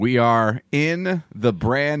We are in the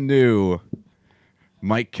brand new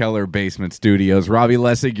Mike Keller Basement Studios. Robbie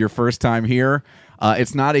Lessig, your first time here.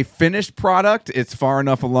 It's not a finished product. It's far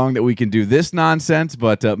enough along that we can do this nonsense,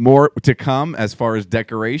 but more to come as far as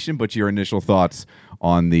decoration. But your initial thoughts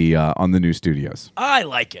on the new studios? I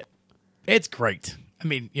like it. It's great. I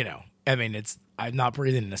mean, I'm not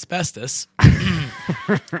breathing in asbestos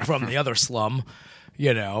from the other slum.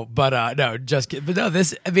 No, just kidding. But no,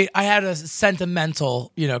 this, I had a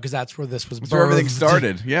sentimental, because that's where this was birthed. That's where everything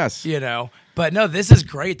started, yes. But no, this is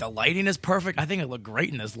great. The lighting is perfect. I think I look great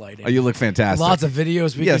in this lighting. Oh, you look fantastic. Lots of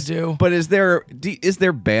videos we could do. But is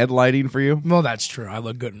there bad lighting for you? Well, that's true. I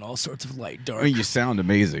look good in all sorts of light, dark. I mean, you sound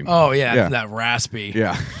amazing. Oh, yeah. That raspy.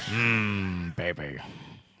 Yeah. Baby.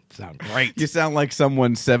 Sound great. You sound like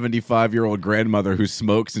someone's 75-year-old grandmother who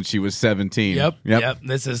smokes and she was 17. Yep.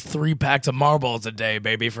 This is 3 packs of marbles a day,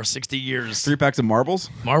 baby, for 60 years. 3 packs of marbles?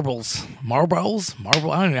 Marbles. I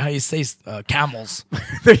don't know how you say camels.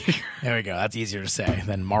 There we go. That's easier to say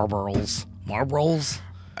than marbles. Marbles?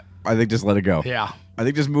 I think just let it go. Yeah. I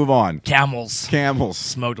think just move on. Camels.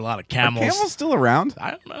 Smoked a lot of camels. Are camels still around?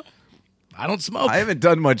 I don't know. I don't smoke. I haven't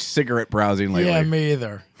done much cigarette browsing lately. Yeah, me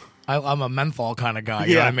either. I'm a menthol kind of guy.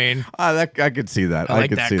 You know what I mean? I could see that. I like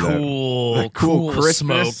could that see cool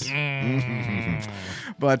crispness. smoke.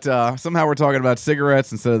 But somehow we're talking about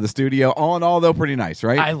cigarettes instead of the studio. All in all, though, pretty nice,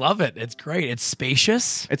 right? I love it. It's great. It's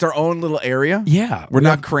spacious. It's our own little area. Yeah. We're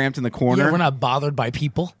not cramped in the corner. Yeah, we're not bothered by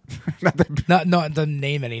people. not to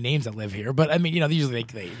name any names that live here, but I mean, usually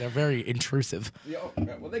they're very intrusive. Yeah,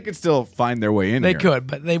 well, they could still find their way in They here. could,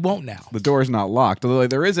 but they won't now. The door's not locked, although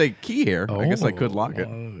there is a key here. I guess I could lock it.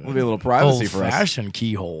 It'll be a little privacy for us. Old-fashioned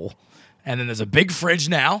keyhole. And then there's a big fridge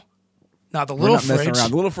now. Not the We're little not messing fridge.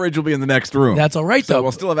 around. The little fridge will be in the next room. That's all right, so though.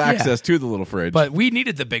 we'll still have access to the little fridge. But we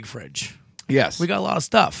needed the big fridge. Yes. We got a lot of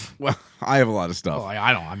stuff. Well, I have a lot of stuff. Well,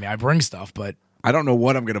 I don't. I mean, I bring stuff, but I don't know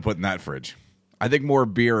what I'm going to put in that fridge. I think more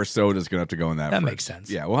beer or soda is going to have to go in that fridge. That makes sense.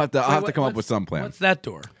 Yeah, I'll have to come up with some plan. What's that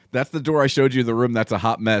door? That's the door I showed you, the room that's a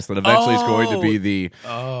hot mess that eventually is going to be the...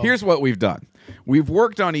 Here's what we've done. We've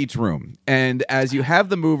worked on each room, and as you have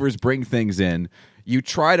the movers bring things in, you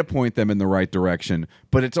try to point them in the right direction,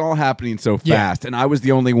 but it's all happening so fast, and I was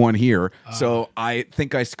the only one here, so I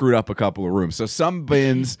think I screwed up a couple of rooms. So some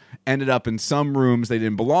bins ended up in some rooms they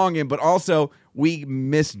didn't belong in, but also we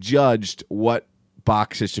misjudged what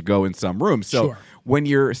boxes should go in some rooms. So when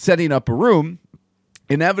you're setting up a room,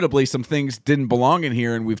 inevitably some things didn't belong in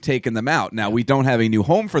here and we've taken them out. Now, we don't have a new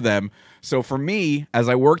home for them, so for me, as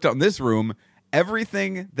I worked on this room,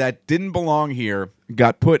 everything that didn't belong here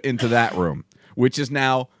got put into that room, which is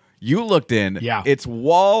now, you looked in, it's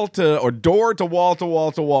wall to, or door to wall to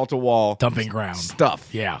wall to wall to wall. Dumping ground. Stuff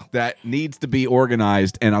that needs to be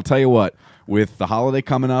organized. And I'll tell you what, with the holiday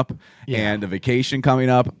coming up and a vacation coming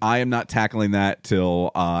up, I am not tackling that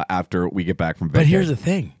till after we get back from vacation. But here's the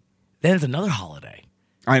thing. Then it's another holiday.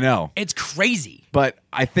 I know. It's crazy. But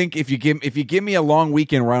I think if you give me a long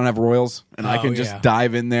weekend where I don't have Royals and I can just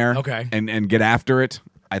dive in there and get after it,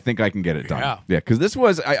 I think I can get it done. Yeah, because this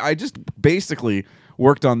was, I just basically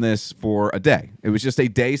worked on this for a day. It was just a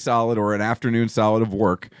day solid or an afternoon solid of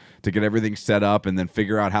work to get everything set up and then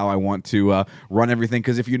figure out how I want to run everything.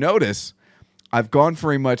 Because if you notice, I've gone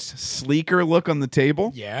for a much sleeker look on the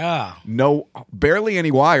table. Yeah. No, barely any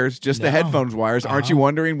wires, just the headphones wires. Aren't you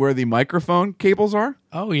wondering where the microphone cables are?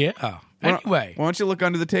 Oh, yeah. Anyway. Why don't you look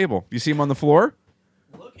under the table? You see them on the floor?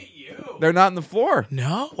 Look at you. They're not on the floor.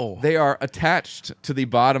 No. They are attached to the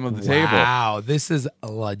bottom of the table. Wow. This is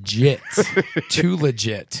legit. Too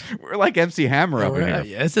legit. We're like MC Hammer up in here.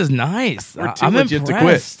 Yeah, this is nice. We're too legit to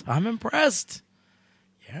quit. I'm impressed.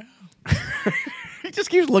 Yeah. He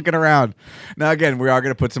just keeps looking around. Now, again, we are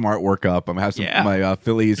going to put some artwork up. I'm going to have some my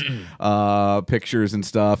Phillies pictures and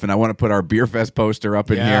stuff, and I want to put our Beer Fest poster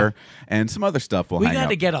up in here, and some other stuff We got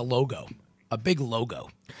to get a logo, a big logo.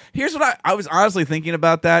 Here's what I was honestly thinking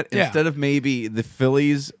about that. Instead of maybe the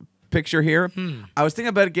Phillies picture here, I was thinking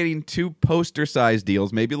about getting 2 poster-sized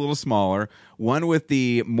deals, maybe a little smaller. One with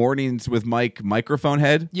the Mornings with Mike microphone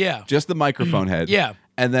head. Yeah. Just the microphone head. Yeah.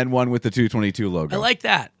 And then one with the 222 logo. I like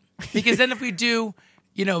that. Because then if we do,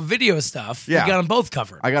 video stuff, we got them both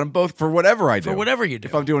covered. I got them both for whatever I do. For whatever you do.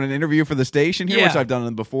 If I'm doing an interview for the station here, which I've done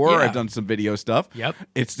them before, I've done some video stuff. Yep.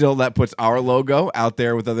 It's still, that puts our logo out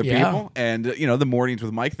there with other people. And, the Mornings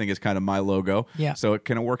with Mike thing is kind of my logo. Yeah. So it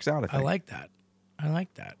kind of works out, I think. I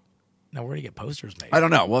like that. Now, where do you get posters made? I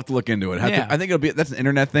don't know. We'll have to look into it. I think that's an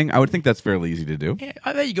internet thing. I would think that's fairly easy to do. Yeah,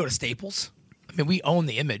 I bet you go to Staples. I mean, we own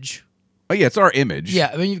the image. Oh, yeah, it's our image.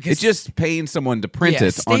 Yeah, I mean, it's just paying someone to print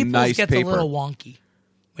it Staples on nice gets paper. a little wonky.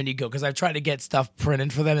 when you go, because I've tried to get stuff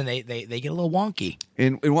printed for them, and they get a little wonky.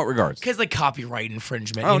 In what regards? Because like copyright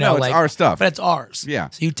infringement. Oh, you know, no, it's our stuff. But it's ours. Yeah.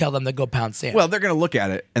 So you tell them to go pound sand. Well, they're going to look at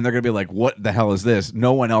it, and they're going to be like, what the hell is this?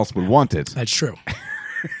 No one else would want it. That's true.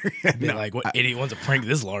 Be like, what idiot wants a prank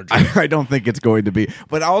this large? I don't think it's going to be.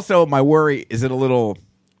 But also, my worry, is it a little,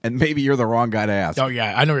 and maybe you're the wrong guy to ask. Oh,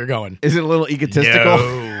 yeah. I know where you're going. Is it a little egotistical?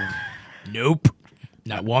 No. Nope.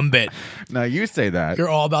 Not one bit. No, you say that. You're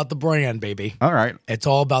all about the brand, baby. All right. It's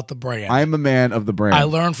all about the brand. I'm a man of the brand. I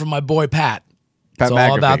learned from my boy Pat. It's all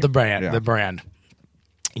McAfee. about the brand. Yeah. The brand.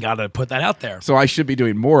 You got to put that out there. So I should be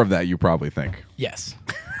doing more of that, you probably think. Yes.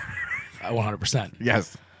 100%.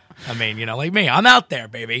 Yes. I mean, you know, like me, I'm out there,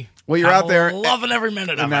 baby. Well, you're I'm out there. loving every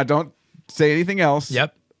minute of And now it. don't say anything else.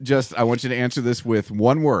 Yep. Just, I want you to answer this with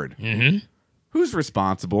one word. Mm-hmm. Who's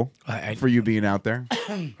responsible for you being out there?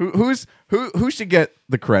 Who should get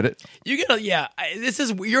the credit? You gotta, yeah.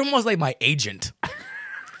 You're almost like my agent.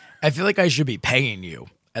 I feel like I should be paying you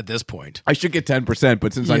at this point. I should get 10%,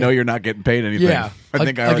 but since I know you're not getting paid anything, Yeah, I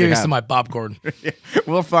think I I'll already give you have. some of my popcorn.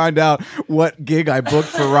 We'll find out what gig I booked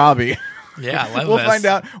for Robbie. Yeah, I love We'll this. find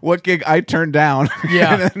out what gig I turned down.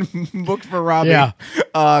 Yeah. And then booked for Robbie. Yeah.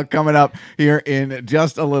 Coming up here in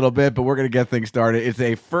just a little bit, but we're going to get things started. It's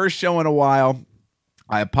a first show in a while.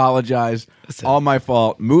 I apologize. Listen. All my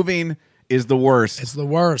fault. Moving is the worst. It's the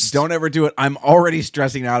worst. Don't ever do it. I'm already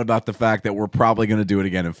stressing out about the fact that we're probably going to do it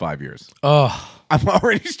again in 5 years. Oh, I'm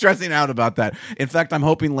already stressing out about that. In fact, I'm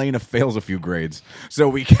hoping Lena fails a few grades, so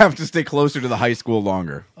we have to stay closer to the high school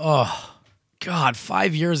longer. God,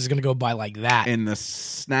 5 years is gonna go by like that. In the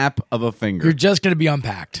snap of a finger. You're just gonna be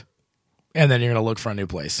unpacked, and then you're gonna look for a new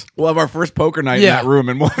place. We'll have our first poker night Yeah. in that room,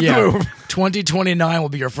 and we'll have to Yeah, move. 2029 will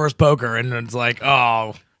be your first poker, and it's like,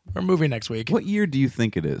 oh, we're moving next week. What year do you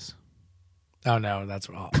think it is? Oh no, that's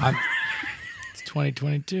wrong. It's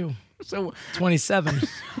 2022, So 27.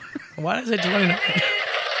 Why did I say 29?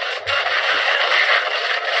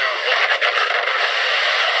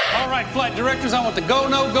 All right, flight directors, I want the go,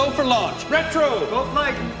 no, go for launch. Retro. Go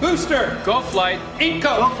flight. Booster. Go flight.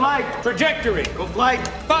 Eco. Go flight. Trajectory. Go flight.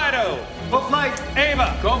 Fido. Go flight.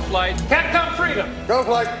 Ava. Go flight. Capcom Freedom. Go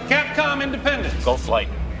flight. Capcom Independence. Go flight.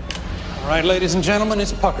 All right, ladies and gentlemen,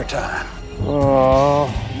 it's pucker time.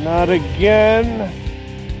 Oh, not again.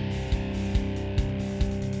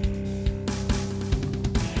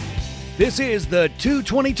 This is the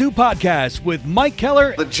 222 Podcast with Mike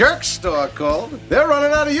Keller The Jerk Store called. They're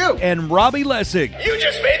running out of you. and Robbie Lessig. You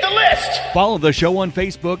just made the list! Follow the show on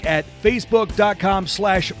Facebook at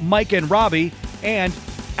facebook.com/Mike and Robbie and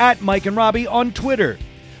at Mike and Robbie on Twitter.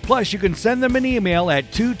 Plus, you can send them an email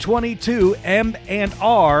at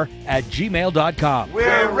 222mandr@gmail.com.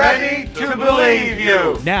 We're ready to believe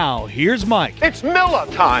you. Now, here's Mike. It's Miller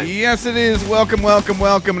time! yes, it is. Welcome.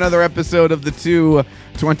 Another episode of the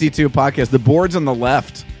 222 Podcast. The board's on the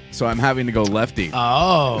left, so I'm having to go lefty.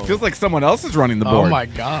 Oh, It feels like someone else is running the board. oh my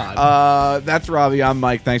God. That's Robbie. I'm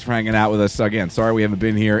Mike. Thanks for hanging out with us again. Sorry we haven't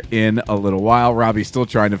been here in a little while. Robbie's still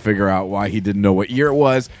trying to figure out why he didn't know what year it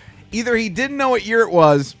was. Either he didn't know what year it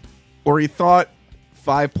was, or he thought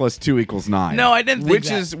 5 + 2 = 9. No, I didn't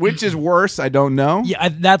think Which is worse? I don't know. Yeah,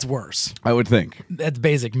 that's worse. I would think. That's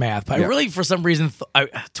basic math. But Yeah. I really, for some reason,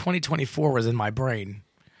 2024 was in my brain.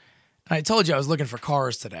 And I told you I was looking for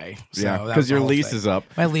cars today. So Yeah, that 'cause was the your whole lease thing. is up.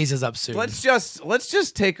 My lease is up soon. Let's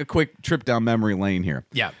just take a quick trip down memory lane here.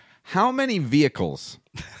 Yeah. How many vehicles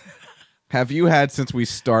have you had since we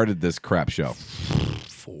started this crap show?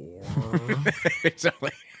 4, It's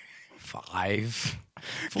only- 5.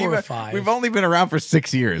 4 or 5. We've only been around for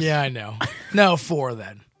 6 years. Yeah, I know. No, 4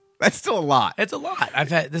 then. That's still a lot. It's a lot.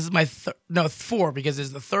 This is my 4 because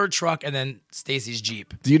it's the third truck and then Stacy's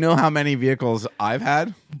Jeep. Do you know how many vehicles I've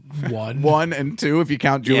had? 1. 1 and 2, if you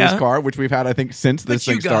count Julie's Yeah. car, which we've had, I think, since this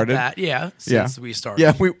But you thing got started. that, yeah, since we started.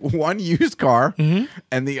 Yeah, one used car,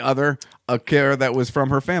 and the other a car that was from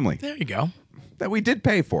her family There you go. that we did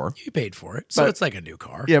pay for. You paid for it. So But- it's like a new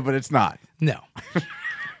car. Yeah, but it's not. No.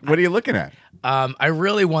 What are you looking at? I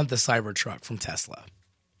really want the Cybertruck from Tesla.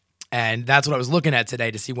 And that's what I was looking at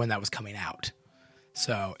today to see when that was coming out.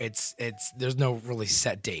 So it's there's no really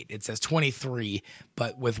set date. It says 23,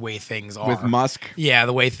 but with way things are. With Musk? Yeah,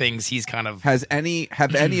 the way things he's kind of Have any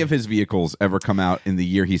of his vehicles ever come out in the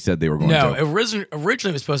year he said they were going No, to? originally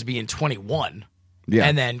it was supposed to be in 21. Yeah.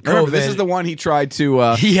 And then Remember, this COVID- is the one he tried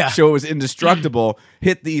to Yeah. show it was indestructible,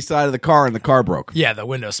 hit the side of the car, and the car broke. Yeah, the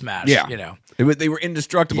window smash, Yeah. you know. They were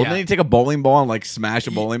indestructible. Yeah. Didn't he take a bowling ball and like smash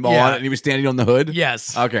a bowling ball Yeah. on it, and he was standing on the hood?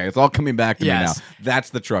 Yes. Okay, it's all coming back to Yes. me now.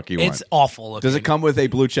 That's the truck you It's want. awful looking. Does it come with a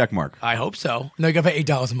blue check mark? I hope so. No, you got to pay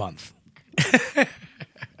 $8 a month.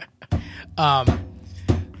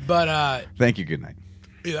 But Thank you. Good night.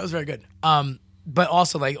 Yeah, that was very good. But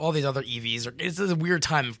also like all these other EVs it's a weird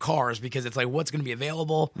time of cars because it's like what's going to be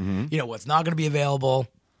available, what's not going to be available.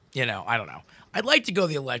 I don't know. I'd like to go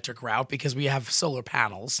the electric route because we have solar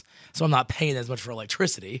panels, so I'm not paying as much for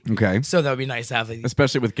electricity. Okay. So that would be nice to have.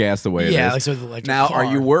 Especially with gas the way it is. Yeah, like so with the electric now, car.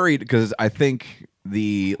 are you worried? Because I think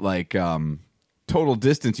the total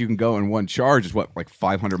distance you can go in one charge is what, like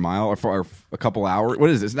 500 miles or a couple hours? What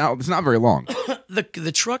is this? Now it's not very long.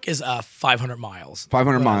 The truck is 500 miles.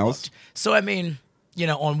 500 miles. So I mean,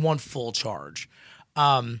 on one full charge.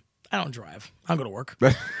 I don't drive. I go to work.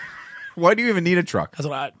 Why do you even need a truck?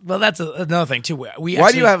 That's another thing too.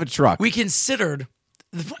 Why do you have a truck? We considered.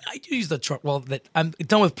 I do use the truck. Well, I'm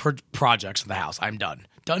done with projects in the house. I'm done.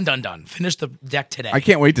 Done. Finished the deck today. I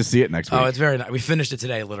can't wait to see it next week. Oh, it's very nice. We finished it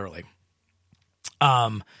today, literally.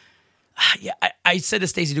 Yeah. I said to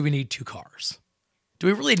Stacey, "Do we need 2 cars? Do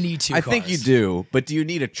we really need 2 cars?" I think you do, but do you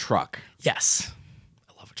need a truck? Yes.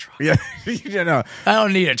 I love a truck. Yeah, no. I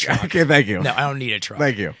don't need a truck. Okay, thank you. No, I don't need a truck.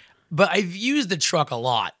 Thank you. But I've used the truck a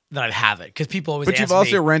lot that I have it because people always But ask you've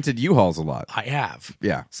also me. rented U-Hauls a lot. I have.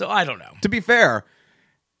 Yeah. So I don't know. To be fair,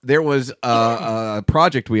 there was a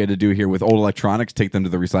project we had to do here with old electronics, take them to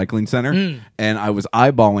the recycling center, and I was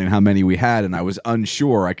eyeballing how many we had, and I was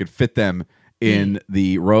unsure I could fit them in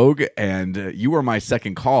the Rogue, and you were my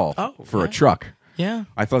second call for a truck. Yeah.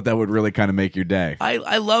 I thought that would really kind of make your day.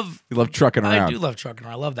 I love. You love trucking around. I do love trucking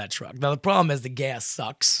around. I love that truck. Now the problem is the gas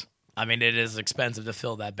sucks. I mean, it is expensive to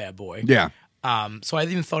fill that bad boy. Yeah. So I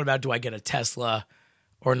even thought about, do I get a Tesla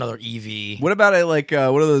or another EV? What about what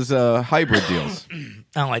are those hybrid deals?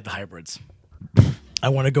 I don't like the hybrids. I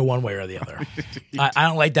want to go one way or the other. I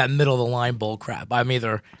don't like that middle of the line bull crap. I'm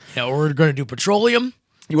either, we're going to do petroleum.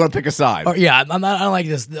 You want to pick a side? Or, yeah, I don't like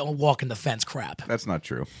this walking the fence crap. That's not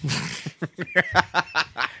true.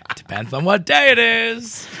 Depends on what day it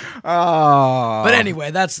is. Oh. But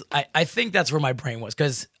anyway, I think that's where my brain was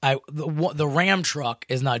because the Ram truck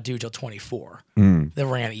is not due till 24. The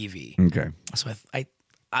Ram EV. Okay. So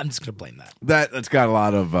I'm just gonna blame that. That's got a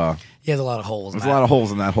lot of. He has a lot of holes. There's a lot of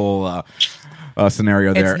holes in that whole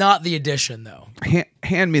scenario there. It's not the addition though.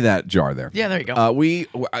 Hand me that jar there. Yeah, there you go.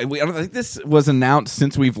 I don't think this was announced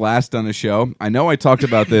since we've last done a show. I know I talked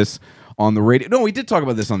about this on the radio. No, we did talk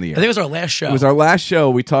about this on the air. I think it was our last show. It was our last show.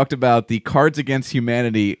 We talked about the Cards Against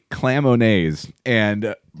Humanity Clamonaise.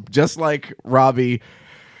 And just like Robbie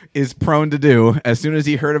is prone to do, as soon as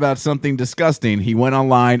he heard about something disgusting, he went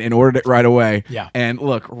online and ordered it right away. Yeah. And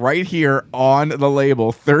look, right here on the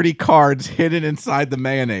label, 30 cards hidden inside the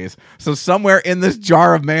mayonnaise. So somewhere in this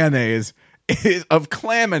jar of mayonnaise of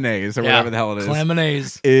Clamonaise, or whatever the hell it is.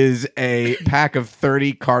 Clamonaise is a pack of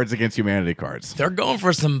 30 Cards Against Humanity cards. They're going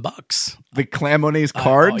for some bucks. The Clamonaise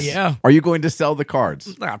cards? Yeah. Are you going to sell the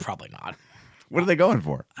cards? Nah, probably not. What are they going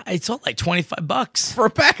for? I sold like $25 for a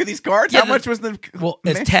pack of these cards. Yeah, How much was the? Well,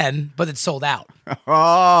 it's 10, but it's sold out.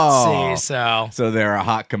 Oh, see, so they're a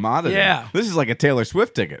hot commodity. Yeah, this is like a Taylor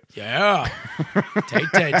Swift ticket. Yeah,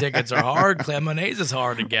 Tay tickets are hard. Clamonaise is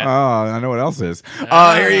hard to get. Oh, I know what else is.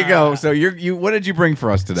 Here you go. So you. What did you bring for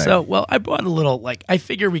us today? So, well, I brought a little. I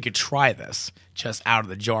figured we could try this just out of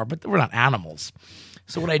the jar, but we're not animals.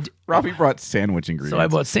 So what I did, Robbie brought sandwich ingredients. So I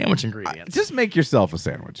bought sandwich ingredients. Just make yourself a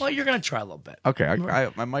sandwich. Well, you're gonna try a little bit. Okay,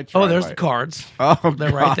 I might try. Oh, there's the cards. Oh,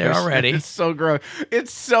 they're right there already. It's so gross.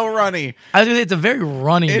 It's so runny. I was gonna say it's a very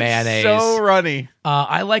runny mayonnaise. So runny.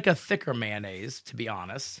 I like a thicker mayonnaise, to be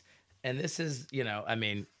honest. And this is, I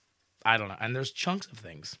mean, I don't know. And there's chunks of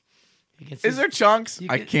things. You can see, is there chunks?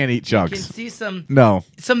 I can't eat chunks. You can see some. No.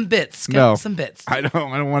 Some bits. No. Some bits. I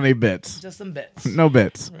don't want any bits. Just some bits. No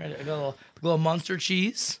bits. Right, I got a little Munster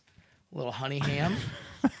cheese. A little honey ham.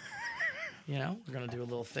 We're going to do a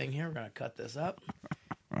little thing here. We're going to cut this up.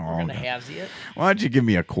 We're going to halvesy it. Why don't you give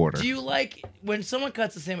me a quarter? Do you like, when someone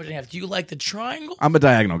cuts a sandwich in half, do you like the triangle? I'm a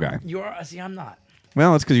diagonal guy. You are? See, I'm not.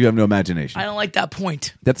 Well, that's because you have no imagination. I don't like that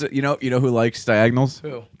point. That's you know who likes diagonals?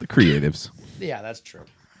 Who? The creatives. Yeah, that's true.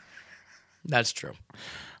 That's true.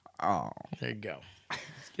 Oh. There you go. Let's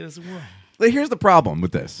get us a whirl. Here's the problem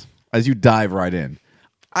with this, as you dive right in.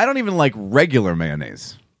 I don't even like regular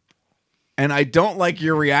mayonnaise. And I don't like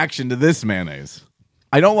your reaction to this mayonnaise.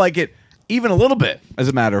 I don't like it even a little bit, as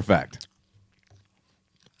a matter of fact.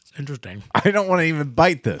 It's interesting. I don't want to even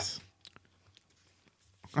bite this.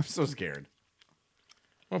 I'm so scared.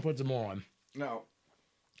 I'm going to put some more on. No.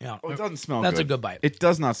 Yeah. Oh, it doesn't smell That's good. a good bite. It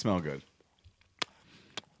does not smell good.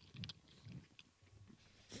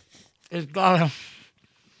 It's got a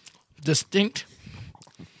distinct...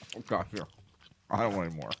 Oh, God, here. I don't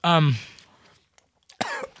want any more.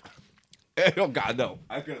 Oh, God, no.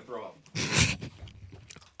 I'm going to throw up.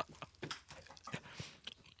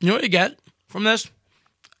 You know what you get from this?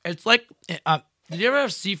 It's like, did you ever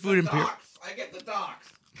have seafood imperial? I get the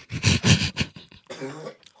docks.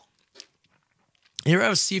 You ever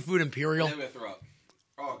have seafood imperial? I'm gonna throw up.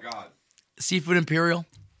 Oh God. Seafood imperial?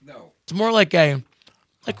 No. It's more like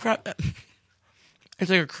crap. It's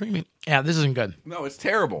like a creamy. Yeah, this isn't good. No, it's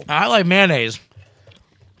terrible. I like mayonnaise.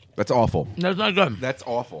 That's awful. That's not good. That's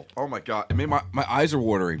awful. Oh my God. I mean, my eyes are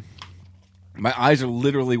watering. My eyes are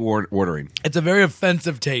literally watering. It's a very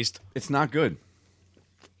offensive taste. It's not good.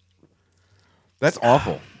 That's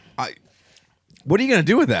awful. What are you going to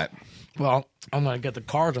do with that? Well, I'm going to get the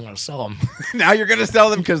cards. I'm going to sell them. Now you're going to sell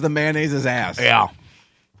them because the mayonnaise is ass. Yeah.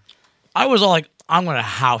 I was all like, I'm going to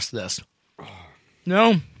house this.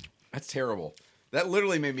 No. That's terrible. That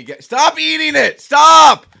literally made me get... Stop eating it!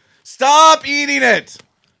 Stop! Stop eating it!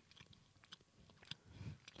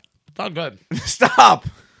 It's not good. Stop!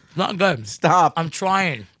 It's not good. Stop. I'm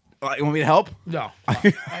trying. You want me to help? No. No,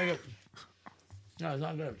 it's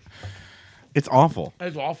not good. It's awful.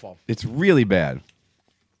 It's awful. It's really bad.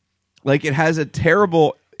 Like, it has a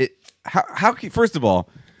terrible... How first of all,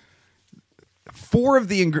 three of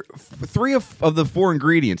the four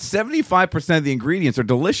ingredients, 75% of the ingredients are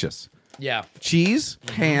delicious. Yeah. Cheese,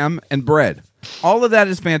 ham, and bread. All of that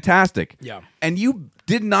is fantastic. Yeah. And you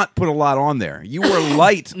did not put a lot on there. You were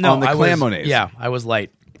light on the clamonaise. Yeah, I was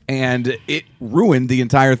light. And it ruined the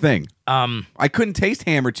entire thing. I couldn't taste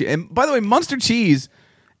ham or cheese. And by the way, Munster cheese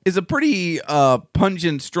is a pretty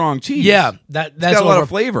pungent, strong cheese. Yeah, that's got a lot of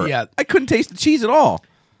flavor. Yeah. I couldn't taste the cheese at all.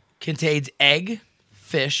 Contains egg,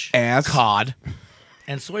 fish, Ass. cod,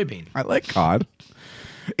 and soybean. I like cod.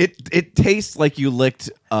 It tastes like you licked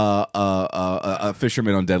a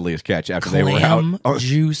fisherman on Deadliest Catch after they were out. Clam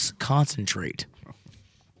juice concentrate.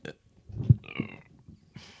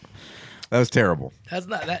 That was terrible. That's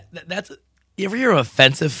not that's. You ever hear of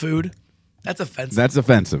offensive food? That's offensive. That's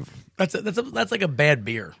offensive. That's like a bad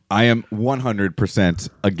beer. I am 100%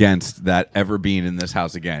 against that ever being in this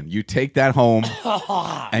house again. You take that home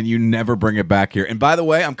and you never bring it back here. And by the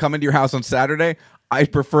way, I'm coming to your house on Saturday. I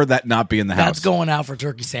prefer that not be in the house. That's going out for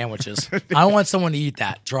turkey sandwiches. I want someone to eat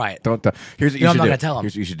that. Try it. Don't. Here's what you I'm should not do. gonna tell 'em.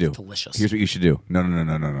 Here's what you should do. It's delicious. Here's what you should do. No.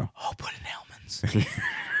 Oh, put in Hellman's.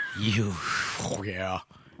 Oh yeah.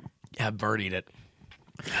 Have Bert eat it.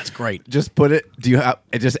 That's great. Just put it. Do you have?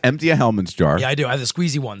 Just empty a Hellman's jar. Yeah, I do. I have the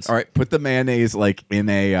squeezy ones. All right. Put the mayonnaise like in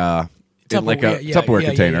a Tupperware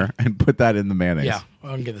container and put that in the mayonnaise. Yeah,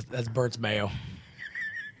 I can get this. That's Bert's mayo.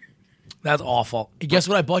 That's awful. Guess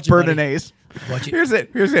what I bought you? Bert-a-naise. What you- Here's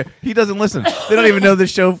it. He doesn't listen. They don't even know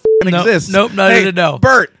this show exists. Nope, not even know.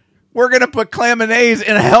 Bert, we're gonna put claminaise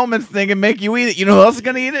in a Hellman's thing and make you eat it. You know who else is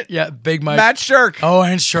gonna eat it? Yeah, Big Mike. Matt Shirk. Oh,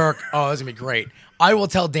 and Shirk. Oh, that's gonna be great. I will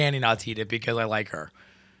tell Danny not to eat it because I like her.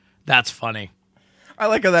 That's funny. I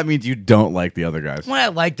like how that means you don't like the other guys. Well,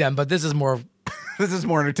 I like them, but this is more. This is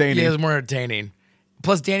more entertaining. Yeah, it's more entertaining.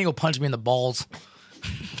 Plus, Danny will punch me in the balls.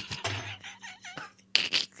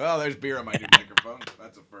 Oh, there's beer on my new microphone.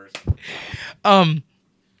 That's a first.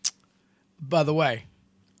 By the way,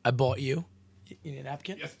 I bought you. You need a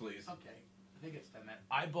napkin? Yes, please. Okay. I think it's 10 minutes.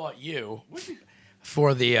 I bought you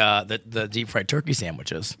for the deep fried turkey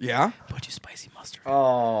sandwiches. Yeah. Bought you spicy mustard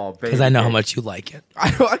Oh, baby. because I know how much you like it. I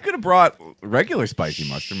could have brought regular spicy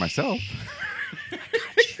mustard myself.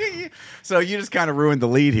 So you just kind of ruined the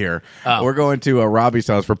lead here. Oh. We're going to Robbie's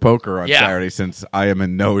house for poker on Yeah. Saturday since I am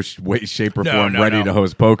in no way, shape, or form No, ready no. to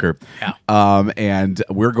host poker. Yeah. And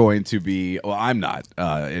we're going to be, well, I'm not,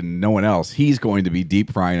 and no one else. He's going to be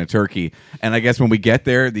deep frying a turkey. And I guess when we get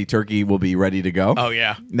there, the turkey will be ready to go. Oh,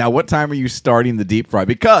 yeah. Now, what time are you starting the deep fry?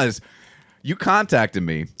 Because you contacted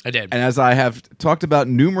me. I did. And as I have talked about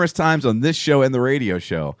numerous times on this show and the radio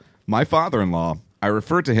show, my father-in-law, I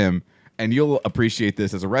refer to him, and you'll appreciate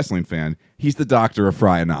this as a wrestling fan, he's the doctor of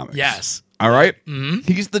fryonomics. Yes. All right? Mm-hmm.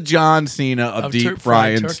 He's the John Cena of deep fried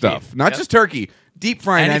frying turkey. stuff. Not Yep. just turkey, deep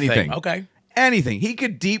frying anything. Okay. Anything. He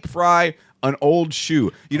could deep fry an old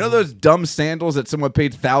shoe. You know those dumb sandals that someone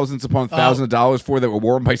paid thousands upon thousands of dollars for that were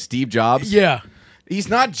worn by Steve Jobs? Yeah. He's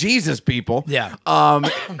not Jesus, people. Yeah.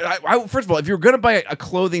 First of all, if you were going to buy a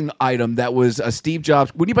clothing item that was a Steve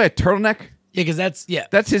Jobs, wouldn't you buy a turtleneck? Yeah, because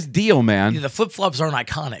That's his deal, man. the flip flops aren't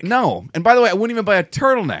iconic. No. And by the way, I wouldn't even buy a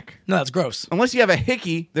turtleneck. No, that's gross. Unless you have a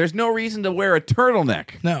hickey, there's no reason to wear a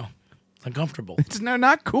turtleneck. No, it's uncomfortable. It's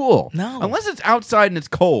not cool. No. Unless it's outside and it's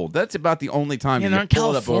cold. That's about the only time Yeah, you they're in can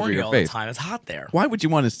pull it up over California your all the face. time. It's hot there. Why would you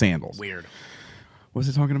want his sandals? Weird. What's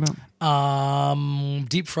he talking about?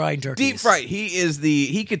 Deep fried turkeys. Deep fried.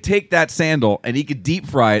 He could take that sandal and he could deep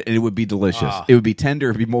fry it and it would be delicious. It would be tender,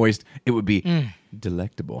 it would be moist. It would be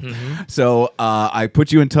Delectable. Mm-hmm. So I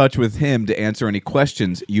put you in touch with him to answer any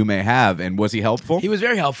questions you may have. And was he helpful? He was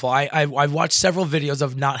very helpful. I've watched several videos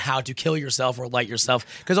of not how to kill yourself or light yourself,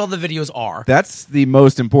 because all the videos are. That's the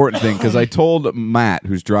most important thing, because I told Matt,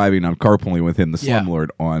 who's driving, I'm carpooling with him, the Slumlord,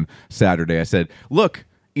 on Saturday. I said, look,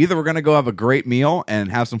 either we're going to go have a great meal and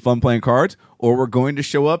have some fun playing cards, or we're going to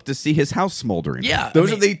show up to see his house smoldering. Yeah,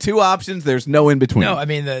 Those are the two options. There's no in between. No, I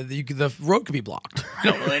mean, the road could be blocked.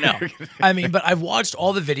 You don't really know. I mean, but I've watched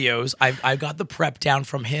all the videos. I've got the prep down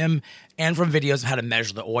from him and from videos of how to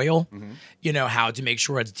measure the oil. You know, how to make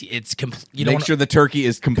sure it's complete. Make sure the turkey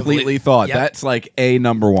is completely thawed. Yep. That's like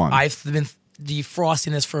number one. I've been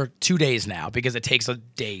defrosting this for 2 days now because it takes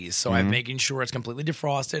days. So I'm making sure it's completely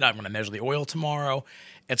defrosted. I'm going to measure the oil tomorrow.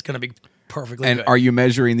 It's going to be perfectly and good. are you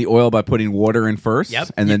measuring the oil by putting water in first?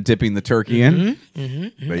 Yep. And then dipping the turkey in?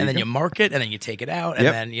 And then you mark it, and then you take it out, and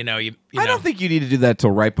Yep. then you I don't think you need to do that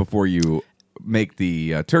till right before you make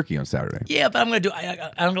the turkey on Saturday. Yeah, but I'm gonna do. I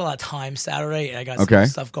don't got a lot of time Saturday, and I got Okay. some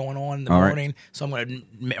stuff going on in the All right. morning, so I'm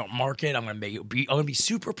gonna mark it. I'm gonna be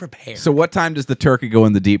super prepared. So what time does the turkey go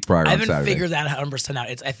in the deep fryer I on haven't Saturday? figured that 100% out.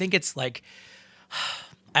 I think it's like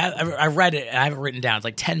I read it and I have it written down. It's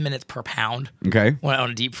like 10 minutes per pound. Okay.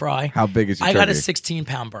 On a deep fry. How big is your I got a turkey?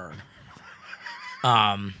 16-pound bird.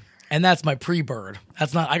 And that's my pre-bird.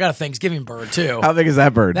 That's not. I got a Thanksgiving bird too. How big is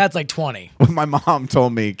that bird? That's like 20. My mom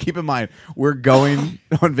told me, keep in mind, we're going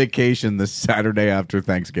on vacation this Saturday after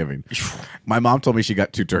Thanksgiving. My mom told me she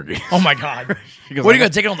got 2 turkeys. Oh my god! goes, What are you I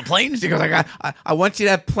gonna take it on the plane? She goes, I want you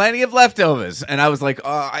to have plenty of leftovers. And I was like,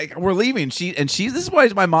 we're leaving. This is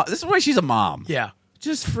why she's a mom. Yeah,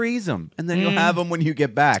 Just freeze them, and then you'll have them when you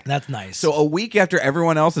get back. that's nice. So a week after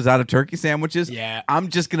everyone else is out of turkey sandwiches, Yeah. I'm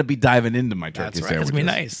just going to be diving into my turkey That's right. sandwiches. It's gonna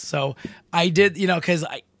be nice. So I did,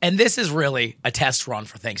 and this is really a test run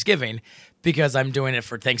for Thanksgiving because I'm doing it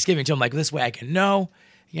for Thanksgiving too. I'm like, this way I can know,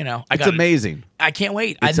 It's amazing. I can't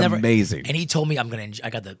wait. It's I've never amazing. And he told me I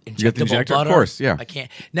got the injectable got the injector? Of butter. course, yeah. I can't.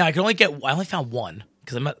 Now I only found one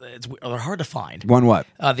because they're hard to find. One what?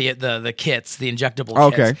 The kits, the injectable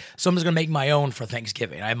Okay. kits. So I'm just gonna make my own for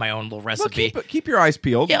Thanksgiving. I have my own little Well, recipe. keep your eyes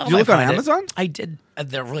peeled. Yeah, Did you look on Amazon? I did.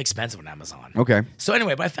 They're really expensive on Amazon. Okay. So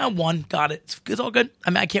anyway, but I found one, got it. It's all good. I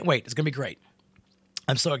mean, I can't wait. It's gonna be great.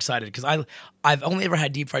 I'm so excited because I've only ever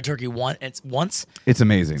had deep fried turkey once. It's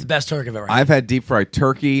amazing. The best turkey I've ever had. I've had deep fried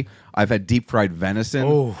turkey. I've had deep fried venison.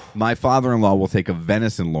 Oh. My father-in-law will take a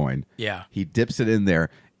venison loin. Yeah. He dips it in there.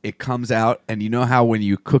 It comes out, and you know how when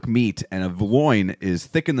you cook meat and a loin is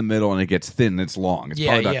thick in the middle and it gets thin and it's long. It's Yeah,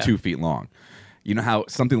 probably about yeah. 2 feet long. You know how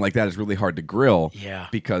something like that is really hard to grill Yeah.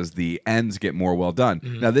 because the ends get more well done.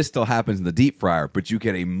 Mm-hmm. Now, this still happens in the deep fryer, but you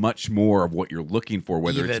get a much more of what you're looking for,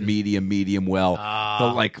 whether it's Even. medium well.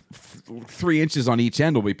 The 3 inches on each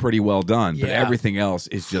end will be pretty well done, but Yeah. everything else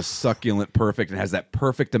is just succulent, perfect, and has that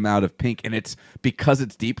perfect amount of pink. And it's because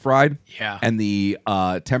it's deep fried Yeah. and the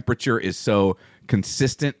temperature is so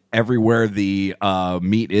consistent everywhere the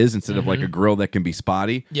meat is instead of like a grill that can be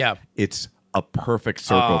spotty. Yeah. It's a perfect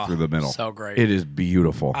circle through the middle. so great. It is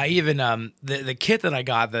beautiful. I even the kit that I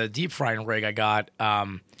got, the deep frying rig I got. I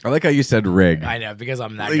like how you said rig. I know because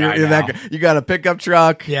I'm that You're- guy you're now. that guy. You got a pickup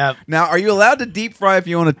truck. Yep. Now, are you allowed to deep fry if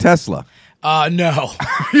you own a Tesla? No,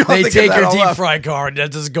 You don't they think take that your all deep up. fry card.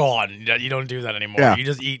 That's just gone. You don't do that anymore. Yeah. You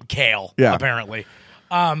just eat kale. Yeah. apparently.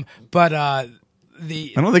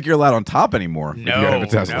 The I don't think you're allowed on top anymore. if you have a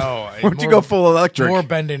Tesla. no. Why don't you More- go full electric? More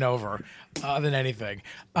bending over than anything.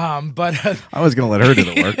 But I was going to let her do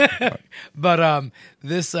the work.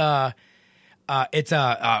 this it's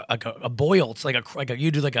a boil. It's like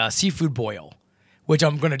you do like a seafood boil, which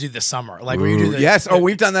I'm gonna do this summer. Like where you do the Yes. Oh,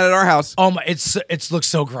 we've done that at our house. Oh my! It looks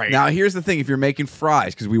so great. Now, here's the thing. If you're making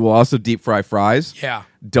fries, because we will also deep fry fries, Yeah.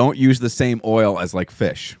 don't use the same oil as like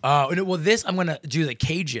fish. Well, this I'm gonna do the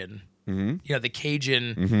Cajun. The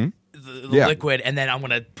Cajun, the Yeah. liquid, and then I'm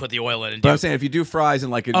gonna put the oil in. And But do I'm saying if you do fries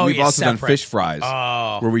and Oh, we've yeah, also done separate. fish fries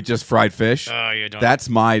where we just fried fish. Oh, you don't- That's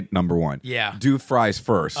my number one. Yeah. Do fries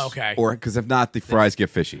first. Okay. Or because if not, the fries get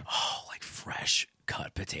fishy. like fresh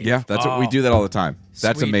cut potato. Yeah, that's what we do that all the time.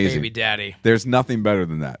 That's Sweet amazing. baby daddy. There's nothing better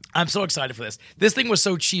than that. I'm so excited for this. This thing was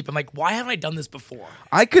so cheap. I'm like, why haven't I done this before?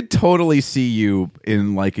 I could totally see you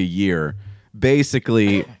in like a year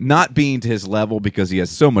basically not being to his level because he has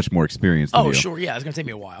so much more experience than Oh, you. sure. Yeah, it's gonna take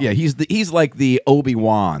me a while. Yeah, he's like the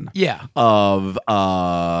Obi-Wan Yeah. of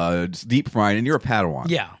deep frying, and you're a Padawan.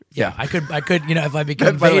 Yeah. I could. If I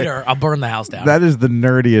become By the way, Vader, I'll burn the house down. That is the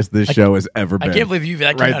nerdiest this show has ever been. I can't believe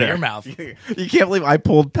that came Right out there. of your mouth. You can't believe I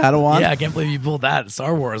pulled Padawan? Yeah, I can't believe you pulled that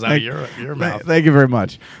Star Wars out of your mouth. Thank you very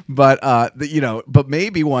much. But but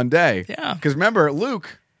maybe one day. Yeah. Because remember,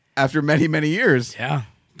 Luke, after many, many years, Yeah.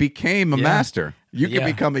 became a master. You could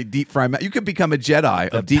become a deep fry. You could become a Jedi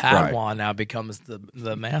of deep fry. Padawan now becomes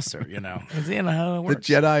the master. You know how it works.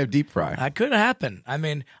 The Jedi of deep fry. That could happen. I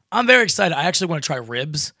mean, I'm very excited. I actually want to try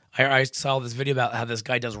ribs. I saw this video about how this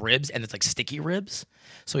guy does ribs, and it's like sticky ribs.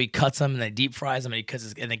 So he cuts them and then deep fries them, and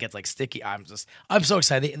and it gets like sticky. I'm so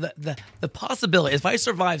excited. The possibility, if I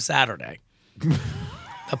survive Saturday,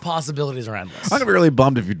 the possibilities are endless. I'm gonna be really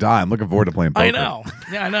bummed if you die. I'm looking forward to playing poker. I know.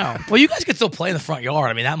 Yeah, I know. Well, you guys could still play in the front yard.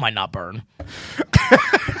 I mean, that might not burn.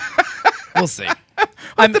 We'll see.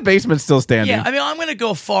 The basement's still standing. Yeah, I mean, I'm going to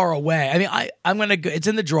go far away. I mean, I'm going to go. It's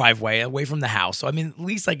in the driveway, away from the house. So, I mean, the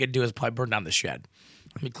least I could do is probably burn down the shed.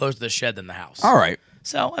 I mean, closer to the shed than the house. All right.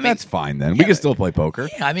 So, I mean, that's fine then. We can still play poker.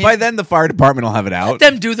 Yeah, I mean, by then the fire department will have it out. Let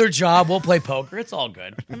them do their job. We'll play poker. It's all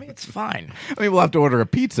good. I mean, it's fine. I mean, we'll have to order a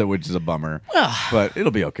pizza, which is a bummer. Well, but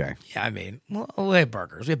it'll be okay. Yeah, I mean, we have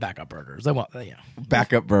burgers. We have backup burgers. I want,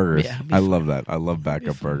 backup burgers. Yeah, I love that. I love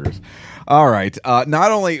backup burgers. All right. Not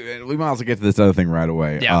only we might also get to this other thing right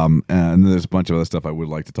away. Yeah. And there's a bunch of other stuff I would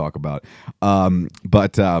like to talk about.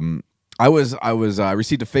 I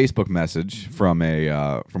received a Facebook message from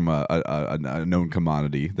a known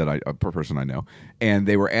commodity that a person I know, and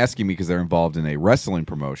they were asking me because they're involved in a wrestling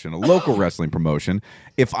promotion, a local wrestling promotion,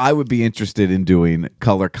 if I would be interested in doing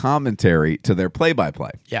color commentary to their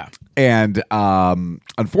play-by-play. Yeah, and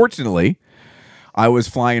unfortunately, I was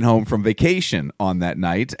flying home from vacation on that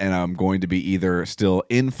night, and I'm going to be either still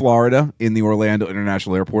in Florida, in the Orlando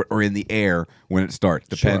International Airport, or in the air when it starts.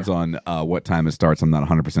 Depends on what time it starts. I'm not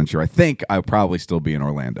 100% sure. I think I'll probably still be in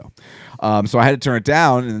Orlando. So I had to turn it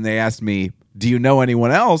down, and they asked me, do you know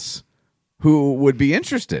anyone else who would be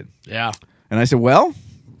interested? Yeah. And I said, well,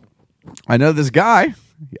 I know this guy.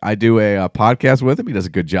 I do a podcast with him. He does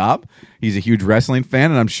a good job. He's a huge wrestling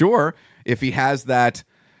fan, and I'm sure if he has that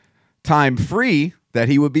time free that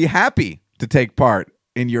he would be happy to take part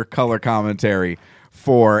in your color commentary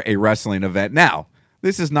for a wrestling event. Now,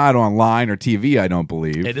 this is not online or TV, I don't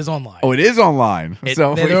believe. It is online. Oh, it is online.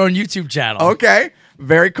 So they have their own YouTube channel. Okay.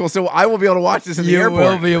 Very cool. So I will be able to watch this in the airport. You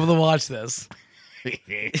will be able to watch this.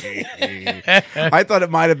 I thought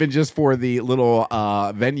it might have been just for the little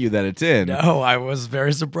venue that it's in. No, I was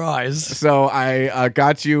very surprised. So I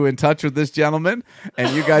got you in touch with this gentleman,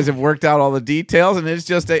 and you guys have worked out all the details. And it's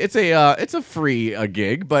just it's a free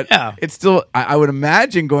gig, but it's still I would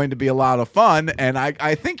imagine going to be a lot of fun. And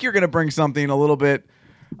I think you're going to bring something a little bit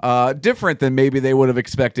different than maybe they would have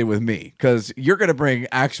expected with me, because you're going to bring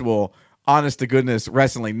actual, honest to goodness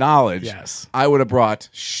wrestling knowledge. Yes. I would have brought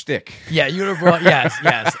shtick. Yeah, you would have brought yes.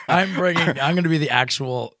 I'm going to be the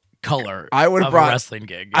actual color I would have of brought a wrestling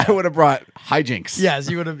gig. Yeah. I would have brought hijinks. Yes,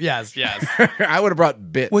 you would have yes. I would have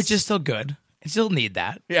brought bits. Which is still good. I still need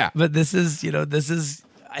that. Yeah. But this is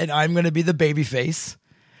and I'm going to be the baby face.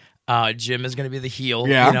 Jim is going to be the heel,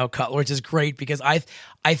 which is great because I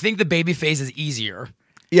think the baby face is easier.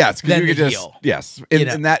 Yes, because you could just heel. Yes,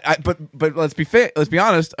 and that. But let's be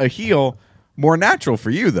honest. A heel more natural for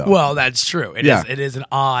you though. Well, that's true. It is. It is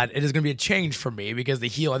going to be a change for me because the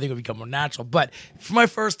heel I think will become more natural. But for my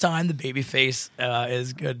first time, the baby face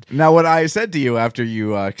is good. Now, what I said to you after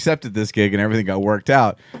you accepted this gig and everything got worked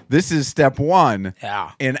out, this is step one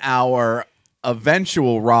in our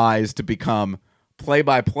eventual rise to become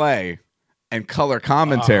play-by-play and color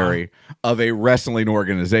commentary of a wrestling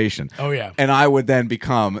organization. Oh, yeah. And I would then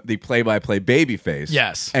become the play-by-play babyface.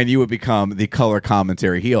 Yes. And you would become the color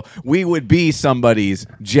commentary heel. We would be somebody's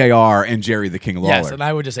JR and Jerry the King Lawler. Yes, and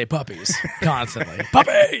I would just say puppies constantly.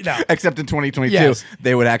 Puppy! No. Except in 2022,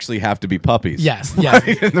 they would actually have to be puppies. Yes.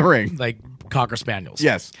 Right in the ring. Like Cocker Spaniels.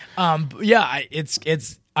 Yes.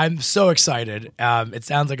 It's I'm so excited. It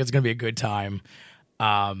sounds like it's going to be a good time.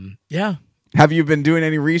 Yeah. Have you been doing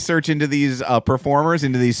any research into these performers,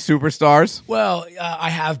 into these superstars? Well, I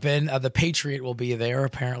have been. The Patriot will be there.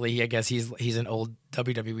 Apparently, I guess he's an old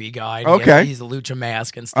WWE guy. Okay, he's a lucha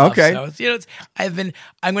mask and stuff. Okay, so I'm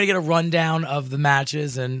going to get a rundown of the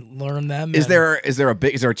matches and learn them. Is there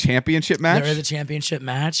a championship match? There is a championship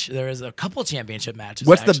match. There is a couple championship matches.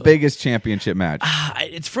 What's the biggest championship match?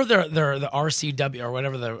 It's for the RCW or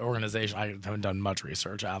whatever the organization. I haven't done much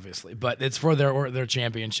research, obviously, but it's for their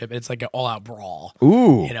championship. It's like an all-out brawl.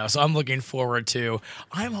 Ooh, so I'm looking forward to.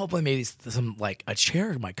 I'm hoping maybe some like a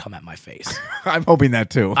chair might come at my face. I'm hoping that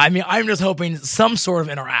too. I mean, I'm just hoping some sort of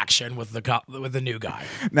interaction with the new guy.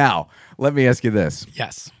 Now, let me ask you this.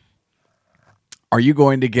 Yes. Are you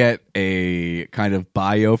going to get a kind of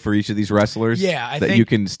bio for each of these wrestlers? Yeah, I that think- you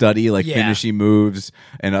can study, like Yeah. finishing moves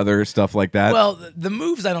and other stuff like that. Well, the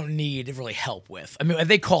moves I don't need really help with. I mean,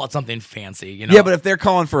 they call it something fancy, you know. yeah, but if they're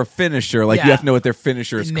calling for a finisher, like you Yeah. have to know what their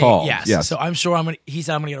finisher is Name- called. Yes. So I'm sure he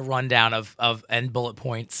said I'm gonna get a rundown of and bullet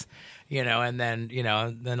points, you know, and then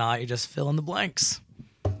then I just fill in the blanks.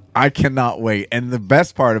 I cannot wait. And the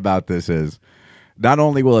best part about this is, not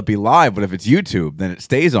only will it be live, but if it's YouTube, then it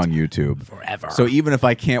stays on YouTube Forever. So even if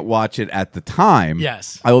I can't watch it at the time,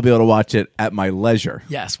 Yes. I will be able to watch it at my leisure.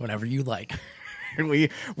 Yes, whenever you like.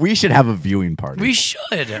 We should have a viewing party. We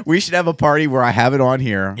should. We should have a party where I have it on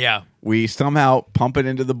here. Yeah. We somehow pump it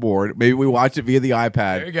into the board. Maybe we watch it via the iPad.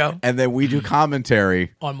 There you go. And then we do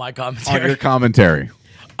commentary On my on commentary. your commentary.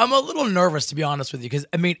 I'm a little nervous, to be honest with you, because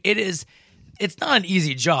I mean, it's not an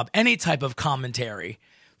easy job. Any type of commentary,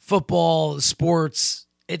 football, sports,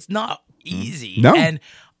 it's not easy. No. And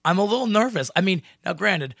I'm a little nervous. I mean, now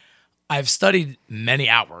granted, I've studied many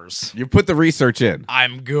hours. You put the research in.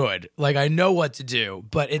 I'm good. Like I know what to do,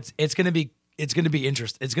 but it's gonna be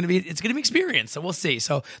interesting. It's gonna be experience. So we'll see.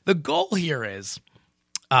 So the goal here is,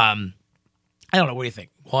 I don't know. What do you think?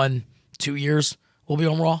 1, 2 years we'll be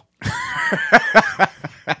on Raw.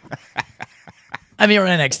 I mean, or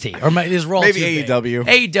NXT, or is Raw Maybe too big? AEW.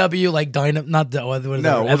 AEW, like Dynamite, not the. What is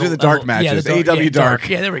No, it? we'll do the dark matches. Yeah, AEW yeah, dark.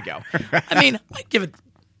 Yeah, there we go. I mean, I'd give it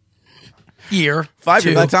year 5 2.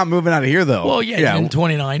 years. That's not moving out of here, though. Well, yeah, in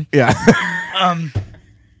 29. Yeah.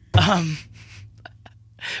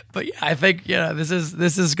 But yeah, I think this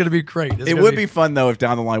is going to be great. It would be fun, though, if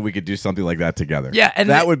down the line we could do something like that together. Yeah, and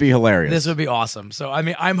that would be hilarious. This would be awesome. So I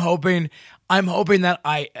mean, I'm hoping that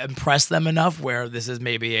I impress them enough where this is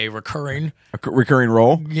maybe a recurring recurring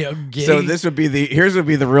role. gig. So this would be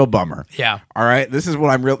the real bummer. Yeah. All right. This is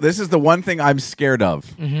the one thing I'm scared of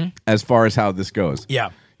as far as how this goes. Yeah.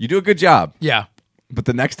 You do a good job, Yeah. but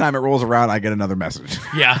the next time it rolls around, I get another message.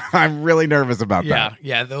 Yeah. I'm really nervous about Yeah. that.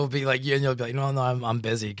 Yeah. They'll be like, and you'll be like, no, I'm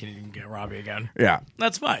busy. Can you get Robbie again? Yeah.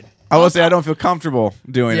 That's fine. I will say I don't feel comfortable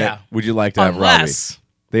doing Yeah. it. Would you like to have Unless- Robbie?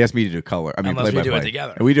 They asked me to do color. I mean, Unless we play by do it play.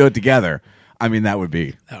 together. If we do it together. I mean, that would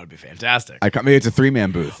be. That would be fantastic. Maybe it's a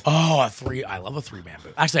 3-man booth. Oh, I love a 3-man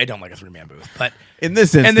booth. Actually, I don't like a 3-man booth, but In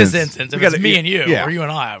this instance, if we it's me and you, yeah. or you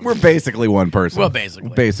and I, We're basically one person. Well,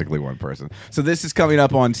 basically. Basically one person. So this is coming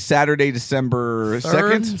up on Saturday, December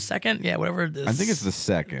 2nd? second, yeah, whatever it is. I think it's the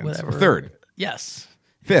 2nd. Whatever. 3rd. Yes,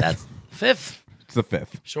 5th. that's 5th. It's the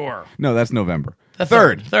 5th. Sure. No, that's November. The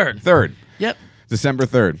 3rd. 3rd. 3rd. Yep. December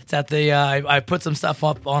 3rd. It's at the. I put some stuff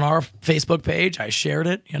up on our Facebook page. I shared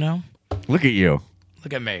it. Look at you.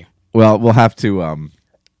 Look at me. Well, we'll have to.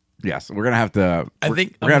 Yes, we're gonna have to. I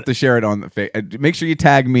think we're gonna have to share it on the. Make sure you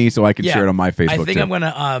tag me so I can Yeah. share it on my Facebook. I think too. I'm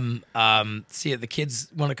gonna see if the kids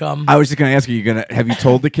want to come. I was just gonna ask you. Have you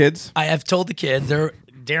told the kids? I have told the kids.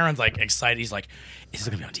 Darren's like excited. He's like, "Is this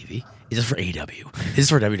gonna be on TV? Is this for AEW? Is this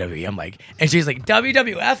for WWE?" I'm like, and she's like,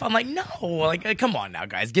 "WWF." I'm like, "No, like, come on now,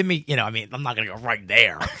 guys, give me." I mean, I'm not gonna go right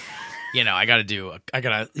there. I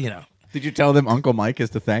gotta. Did you tell them Uncle Mike is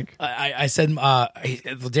to thank? I said,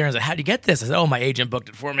 Darren's like, "How'd you get this?" I said, "Oh, my agent booked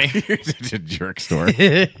it for me." You're such a jerk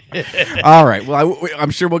story. All right. Well,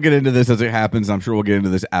 I'm sure we'll get into this as it happens. I'm sure we'll get into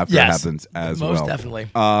this after Yes, it happens as well. most definitely.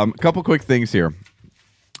 A couple quick things here.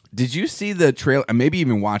 Did you see the trailer? Maybe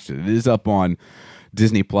even watched it. It is up on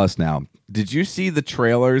Disney Plus now. Did you see the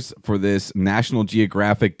trailers for this National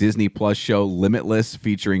Geographic Disney Plus show Limitless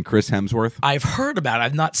featuring Chris Hemsworth? I've heard about it.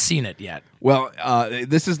 I've not seen it yet. Well,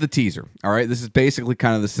 this is the teaser, all right? This is basically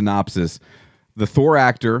kind of the synopsis. The Thor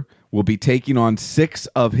actor will be taking on 6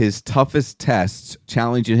 of his toughest tests,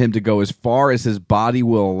 challenging him to go as far as his body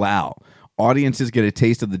will allow. Audiences get a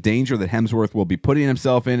taste of the danger that Hemsworth will be putting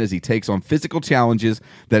himself in as he takes on physical challenges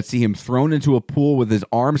that see him thrown into a pool with his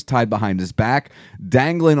arms tied behind his back,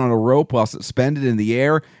 dangling on a rope while suspended in the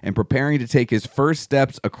air, and preparing to take his first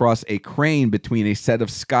steps across a crane between a set of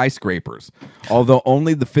skyscrapers. Although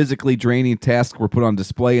only the physically draining tasks were put on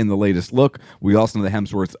display in the latest look, we also know that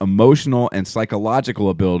Hemsworth's emotional and psychological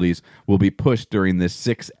abilities will be pushed during this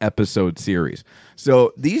 6-episode series.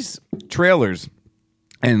 So these trailers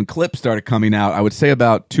and clips started coming out, I would say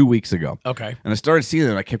about 2 weeks ago. Okay. And I started seeing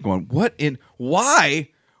them, and I kept going, why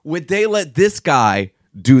would they let this guy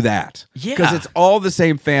do that? Yeah. Because it's all the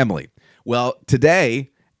same family. Well,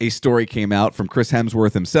 today, a story came out from Chris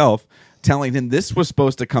Hemsworth himself telling him this was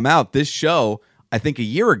supposed to come out, this show, I think a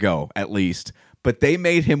year ago at least, but they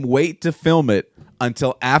made him wait to film it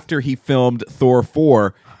until after he filmed Thor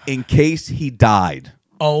 4 in case he died.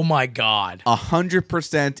 Oh my God.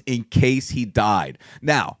 100% in case he died.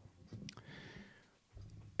 Now,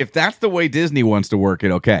 if that's the way Disney wants to work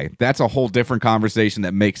it, okay, that's a whole different conversation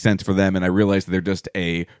that makes sense for them. And I realize that they're just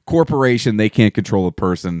a corporation; they can't control a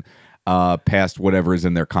person past whatever is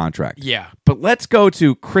in their contract. Yeah. But let's go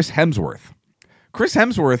to Chris Hemsworth. Chris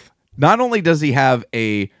Hemsworth, not only does he have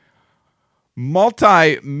a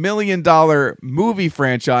multi-million-dollar movie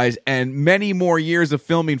franchise and many more years of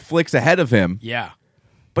filming flicks ahead of him, Yeah.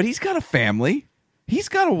 but he's got a family. He's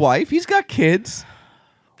got a wife. He's got kids.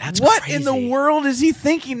 That's What crazy. in the world is he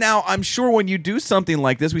thinking now? I'm sure when you do something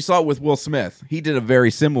like this, we saw it with Will Smith. He did a very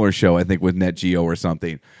similar show, I think, with Net Geo or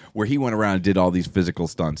something, where he went around and did all these physical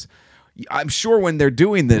stunts. I'm sure when they're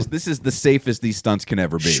doing this is the safest these stunts can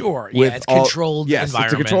ever be. Sure, yeah, it's controlled Yes,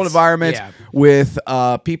 it's a controlled environments. environment Yeah. with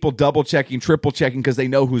people double checking, triple checking because they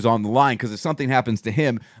know who's on the line. Because if something happens to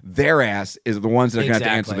him, their ass is the ones that are going to have to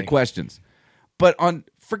answer the Exactly. questions. But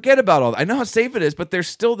forget about all that. I know how safe it is, but there's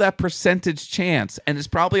still that percentage chance, and it's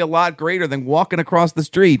probably a lot greater than walking across the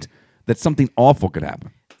street that something awful could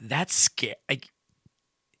happen. That's scary.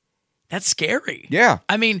 That's scary. Yeah.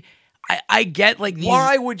 I mean, I get like these.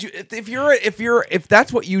 Why would you? If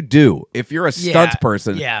that's what you do, if you're a stunts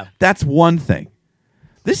person, yeah. that's one thing.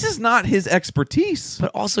 This is not his expertise.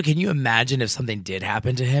 But also, can you imagine if something did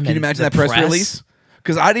happen to him? Can you imagine that press release?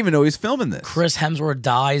 Because I didn't even know he was filming this. Chris Hemsworth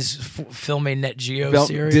dies filming Net Geo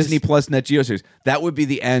series. Disney Plus Net Geo series. That would be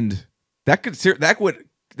the end.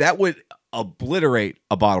 That would obliterate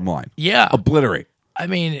a bottom line. Yeah. Obliterate. I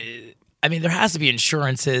mean, there has to be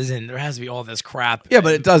insurances and there has to be all this crap. Yeah,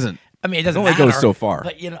 but it doesn't. I mean, it doesn't only matter. goes so far.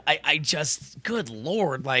 But I just, good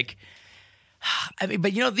Lord, like, I mean,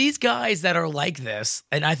 but these guys that are like this,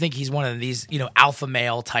 and I think he's one of these, alpha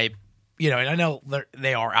male type. And I know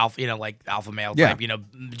they are alpha, like alpha male Yeah. type,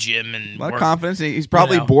 gym and A lot work. of confidence. He's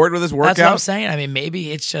probably You know, bored with his workout. That's what I'm saying. I mean,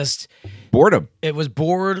 maybe it's just Boredom. it was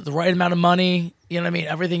bored, the right amount of money. You know what I mean?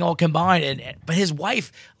 Everything all combined. But his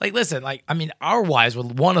wife, like, listen, like, I mean, our wives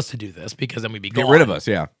would want us to do this because then we'd be Get gone. rid of us,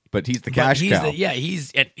 yeah. But he's the But cash he's cow.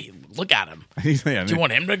 look at him. Yeah, Do you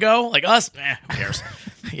want him to go? Like us? Who cares?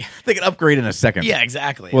 Yeah. they could upgrade in a second. Yeah,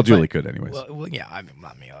 exactly. Well, Julie But- could anyways. Well, yeah, I mean,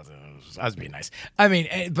 not me. I was being nice. I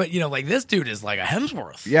mean, but like this dude is like a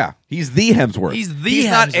Hemsworth. Yeah, he's the Hemsworth. He's the He's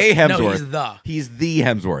not a Hemsworth. Hemsworth. No, he's the. He's the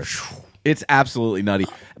Hemsworth. It's absolutely nutty.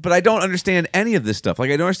 But I don't understand any of this stuff.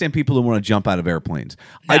 Like, I don't understand people who want to jump out of airplanes.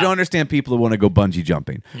 I No. don't understand people who want to go bungee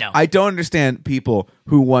jumping. No. I don't understand people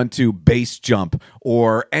who want to base jump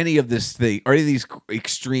or any of this thing or any of these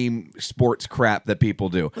extreme sports crap that people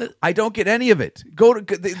do. I don't get any of it.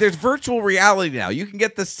 There's virtual reality now. You can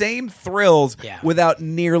get the same thrills Yeah. without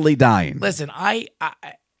nearly dying. Listen, I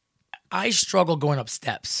struggle going up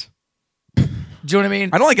steps. Do you know what I mean?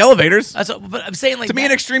 I don't like elevators. But I'm saying, like, To me,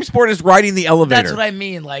 an extreme sport is riding the elevator. that's what I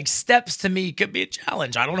mean. Like, steps to me could be a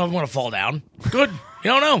challenge. I don't know if I want to fall down. Good. You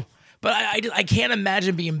don't know. But I can't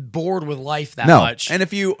imagine being bored with life that much. And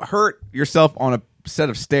if you hurt yourself on a set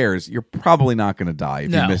of stairs, you're probably not going to die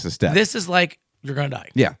if you miss a step. This is like, you're going to die.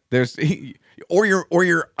 Yeah, there's or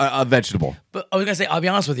you're a vegetable. But I was going to say, I'll be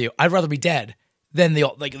honest with you. I'd rather be dead than the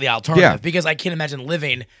alternative Yeah. because I can't imagine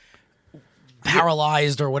living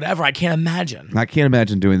paralyzed or whatever. I can't imagine. I can't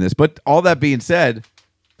imagine doing this. But all that being said,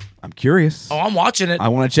 I'm curious. Oh, I'm watching it. I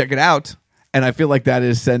want to check it out, and I feel like that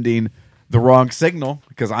is sending the wrong signal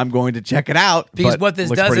because I'm going to check it out. Because but what this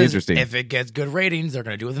looks does pretty is, interesting. if it gets good ratings, they're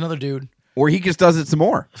going to do it with another dude. Or he just does it some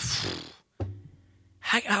more.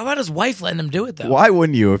 How about his wife letting him do it, though? Why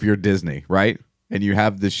wouldn't you if you're Disney, right? And you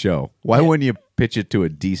have this show. Why wouldn't you pitch it to a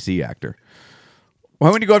DC actor? Why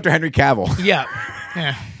wouldn't you go after Henry Cavill? Yeah.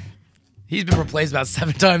 Yeah. He's been replaced about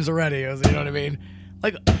 7 times already. You know what I mean?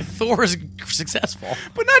 Like, Thor is successful.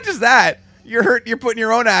 But not just that. You're putting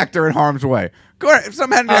your own actor in harm's way. Go ahead. If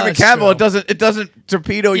some Henry that's Cavill, true. it doesn't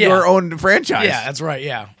torpedo Yeah. your own franchise. Yeah, that's right.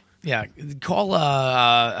 Yeah. Yeah. Call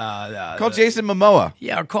Call Jason Momoa.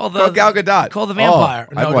 yeah, or call Call Gal Gadot. Call the vampire.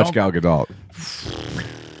 Oh, I'd watch Gal Gadot.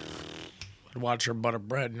 Watch her butter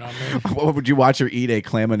bread, you know what I mean? What would you watch her eat a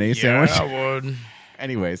clam and sandwich? I would.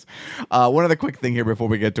 Anyways, one other quick thing here before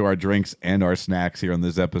we get to our drinks and our snacks here on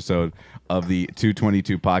this episode of the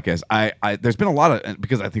 222 podcast. There's been a lot of,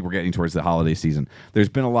 because I think we're getting towards the holiday season, there's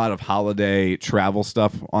been a lot of holiday travel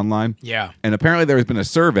stuff online. Yeah. And apparently there has been a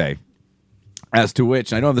survey as to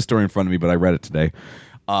which, I don't have the story in front of me, but I read it today,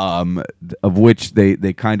 of which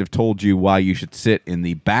they kind of told you why you should sit in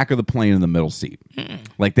the back of the plane in the middle seat.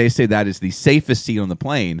 Like they say that is the safest seat on the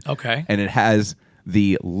plane. Okay. And it has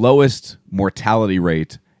the lowest mortality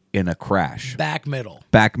rate in a crash. Back middle.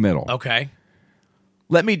 Back middle. Okay.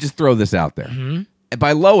 Let me just throw this out there. And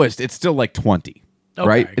by lowest, it's still like 20,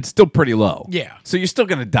 right? Okay. It's still pretty low. Yeah. So you're still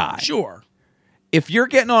going to die. Sure. If you're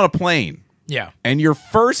getting on a plane Yeah. and your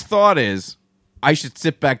first thought is, I should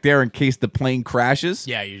sit back there in case the plane crashes.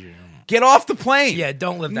 Yeah, you. Get off the plane. Yeah,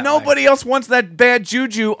 don't live that Nobody else wants that bad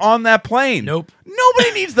juju on that plane. Nope.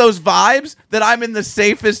 Nobody needs those vibes that I'm in the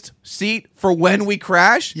safest seat for when we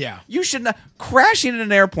crash. Yeah. You should not. Crashing in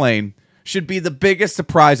an airplane should be the biggest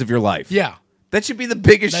surprise of your life. Yeah. That should be the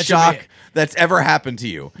biggest That should shock be it. that's ever happened to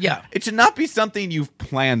you. Yeah. It should not be something you've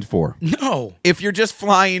planned for. No. If you're just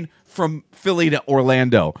flying from Philly to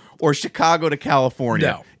Orlando or Chicago to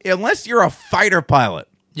California, unless you're a fighter pilot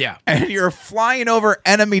Yeah. and you're flying over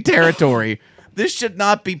enemy territory, this should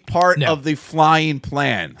not be part of the flying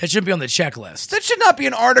plan. It should be on the checklist. That should not be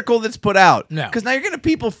an article that's put out. No. Because now you're going to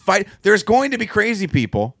people fight. There's going to be crazy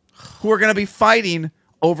people who are going to be fighting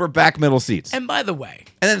over back middle seats. And by the way,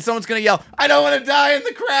 And then someone's going to yell, I don't want to die in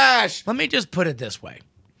the crash. let me just put it this way.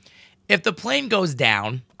 If the plane goes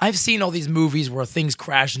down, I've seen all these movies where things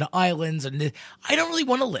crash into islands, and I don't really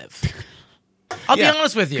want to live. I'll be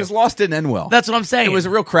honest with you. Because Lost didn't end well. That's what I'm saying. It was a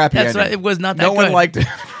real crappy That's ending. it was not that No one good. liked it.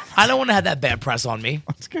 I don't want to have that bad press on me.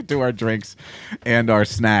 Let's get to our drinks and our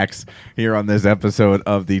snacks here on this episode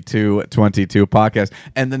of the 222 podcast.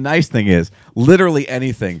 And the nice thing is, literally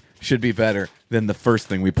anything should be better than the first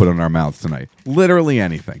thing we put in our mouths tonight. Literally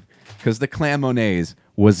anything. Because the clam Monnaise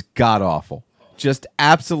was god-awful. Just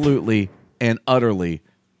absolutely and utterly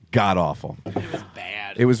god-awful. It was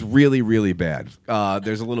bad. It was really, really bad.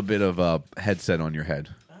 There's a little bit of a headset on your head.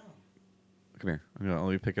 Come here.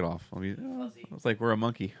 Let me pick it off. It's like we're a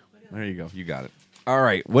monkey. There you go. You got it. All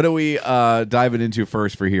right. What are we diving into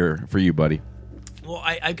first for you, buddy? Well,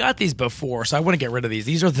 I got these before, so I want to get rid of these.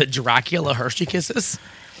 These are the Dracula Hershey Kisses.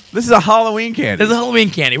 This is a Halloween candy. There's a Halloween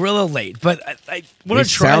candy. We're a little late, but I want They to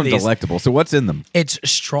try sound these. delectable. So what's in them? It's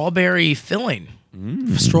strawberry filling.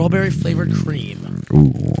 Strawberry flavored cream.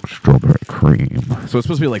 Ooh, strawberry cream. So it's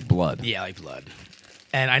supposed to be like blood. Yeah, like blood.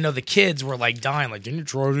 And I know the kids were like dying, like, didn't you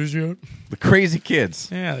try these yet? The crazy kids.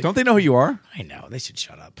 Yeah, like- Don't they know who you are? I know. They should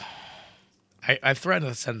shut up. I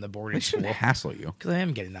threatened to send them to boarding They school. shouldn't hassle you. Because I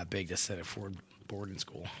am getting that big to sit at Ford boarding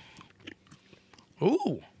school.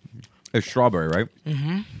 Ooh. It's strawberry, right?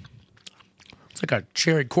 It's like a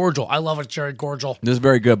cherry cordial. I love a cherry cordial. This is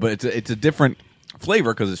very good, but it's a different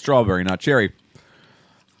flavor because it's strawberry, not cherry.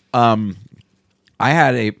 I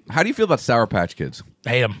had a. How do you feel about Sour Patch Kids? I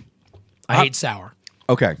hate them. I hate sour.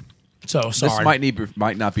 Okay, So sorry. this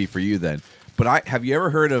might not be for you then. But have you ever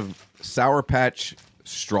heard of Sour Patch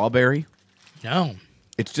Strawberry? No.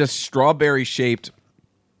 It's just strawberry shaped,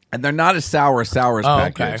 and they're not as sour as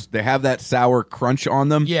Patch okay. Kids. They have that sour crunch on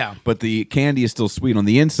them. Yeah. But the candy is still sweet on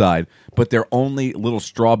the inside. But they're only little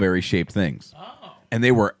strawberry shaped things. Oh. And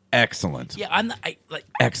they were excellent. Yeah,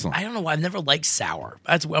 Excellent. I don't know why I've never liked sour.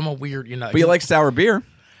 I'm a weird, But you like sour beer?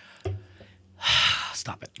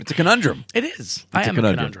 Stop it. It's a conundrum. It is. I a am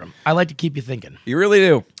conundrum. a conundrum. I like to keep you thinking. You really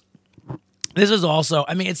do. This is also,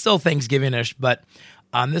 I mean, it's still Thanksgiving-ish, but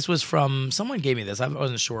this was from, someone gave me this. I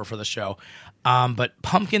wasn't sure for the show. But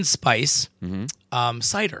pumpkin spice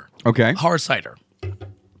cider. Okay. Hard cider.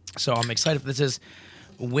 So I'm excited. This is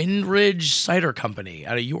Windridge Cider Company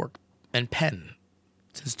out of York and Penn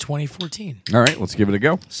since 2014. All right, let's give it a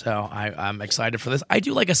go. So I'm excited for this. I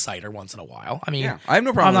do like a cider once in a while. I mean, I have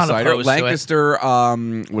no problem I'm with not cider. opposed to it.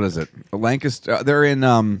 Lancaster, what is it? Lancaster. They're in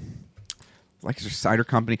Lancaster Cider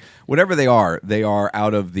Company. Whatever they are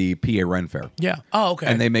out of the PA Ren Fair. Yeah. Oh, okay.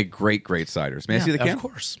 And they make great ciders. May I see the can? Of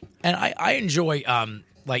course. And I enjoy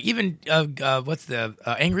like even what's the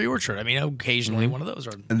Angry Orchard? I mean, occasionally one of those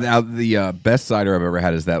are. And now the best cider I've ever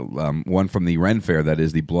had is that one from the Ren Fair that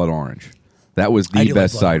is the Blood Orange. That was I the do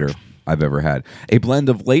best like Blood cider Orange. I've ever had. A blend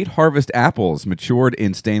of late harvest apples matured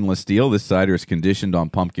in stainless steel. This cider is conditioned on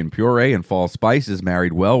pumpkin puree and fall spices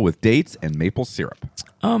married well with dates and maple syrup.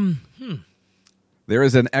 There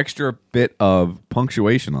is an extra bit of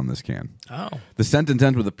punctuation on this can. Oh. The sentence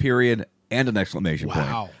ends with a period and an exclamation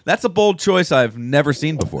Wow. point. That's a bold choice I've never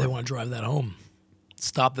seen before. They want to drive that home.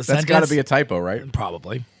 Stop the That's sentence. got to be a typo, right?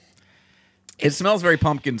 Probably. It smells very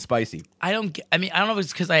pumpkin spicy. I don't know if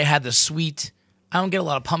it's because I had the sweet. I don't get a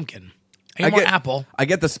lot of pumpkin. I get more apple. I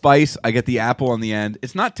get the spice. I get the apple on the end.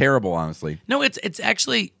 It's not terrible, honestly. No, it's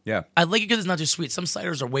actually. Yeah. I like it because it's not too sweet. Some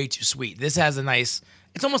ciders are way too sweet. This has a nice.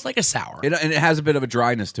 It's almost like a sour. And it has a bit of a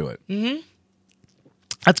dryness to it.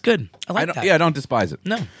 That's good. I like that. Yeah, I don't despise it.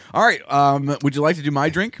 No. All right. Would you like to do my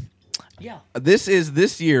drink? Yeah. This is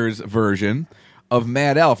this year's version of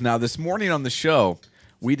Mad Elf. Now, this morning on the show,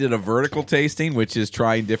 we did a vertical tasting, which is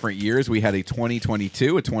trying different years. We had a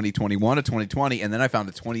 2022, a 2021, a 2020, and then I found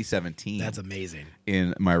a 2017. That's amazing.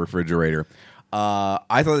 In my refrigerator. I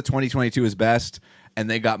thought the 2022 was best, and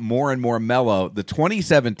they got more and more mellow. The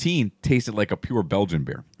 2017 tasted like a pure Belgian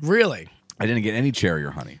beer. Really? I didn't get any cherry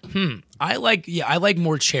or honey. I like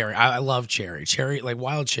more cherry. I love cherry. Cherry, like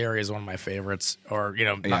wild cherry, is one of my favorites, or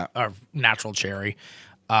or natural cherry.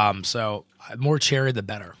 So more cherry, the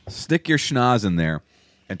better. Stick your schnoz in there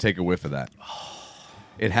and take a whiff of that.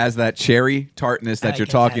 It has that cherry tartness that you're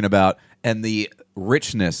talking about, and the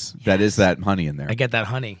richness that is that honey in there. I get that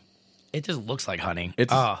honey. It just looks like honey.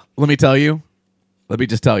 Let me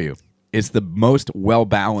just tell you, it's the most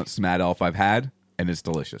well-balanced Mad Elf I've had, and it's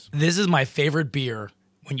delicious. This is my favorite beer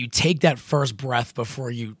when you take that first breath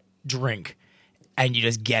before you drink and you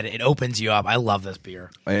just get it. It opens you up. I love this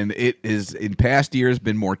beer. And it is, in past years,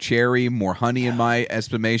 been more cherry, more honey in my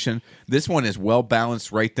estimation. This one is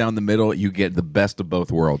well-balanced right down the middle. You get the best of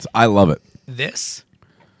both worlds. I love it. This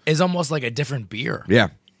is almost like a different beer. Yeah.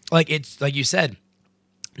 Like it's, like you said,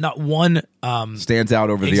 not one stands out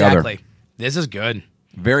over the other. Exactly. This is good.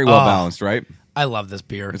 Very well-balanced, right? I love this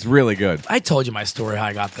beer. It's really good. I told you my story how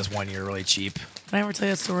I got this one year really cheap. Did I ever tell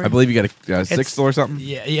you that story? I believe you got a $6 or something?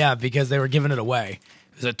 Yeah, because they were giving it away.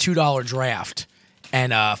 It was a $2 draft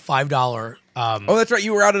and a $5. Oh, that's right.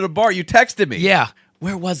 You were out at a bar. You texted me. Yeah.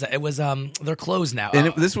 Where was it? It was they're closed now.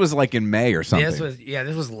 And this was like in May or something.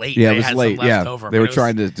 This was late. Yeah, They it was had late. some left over, they but were it was-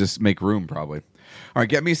 trying to just make room, probably. All right,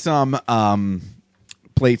 get me some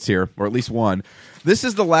plates here, or at least one. This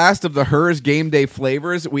is the last of the Hers Game Day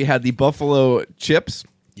flavors. We had the buffalo chips.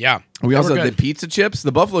 Yeah. We They also were had the good. pizza chips.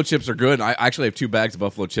 The buffalo chips are good. I actually have 2 bags of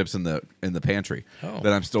buffalo chips in the pantry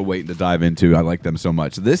that I'm still waiting to dive into. I like them so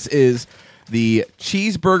much. This is the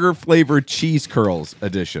cheeseburger flavored cheese curls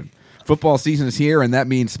edition. Football season is here, and that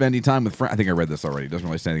means spending time with friends. I think I read this already. It doesn't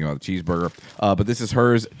really say anything about the cheeseburger. But this is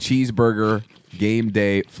Hers cheeseburger game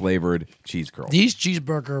day flavored cheese curls. These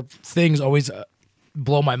cheeseburger things always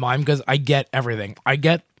blow my mind because I get everything. I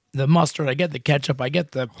get the mustard, I get the ketchup, I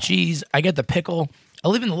get the cheese, I get the pickle.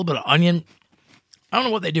 I'll even a little bit of onion. I don't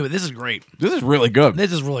know what they do, but this is great. This is really good.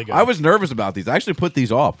 This is really good. I was nervous about these. I actually put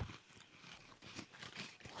these off.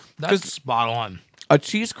 That's spot on. A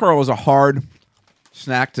cheese curl is a hard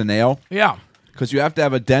snack to nail Yeah. because you have to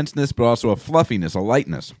have a denseness, but also a fluffiness, a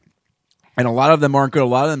lightness. And a lot of them aren't good. A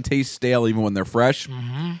lot of them taste stale even when they're fresh.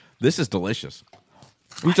 Mm-hmm. This is delicious.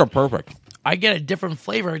 These are perfect. I get a different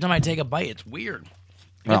flavor every time I take a bite. It's weird.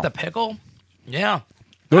 You Oh. get the pickle? Yeah.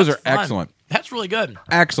 Those That's are fun. excellent. That's really good.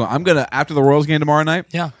 Excellent. I'm going to, after the Royals game tomorrow night,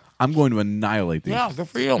 Yeah. I'm going to annihilate these. Yeah, good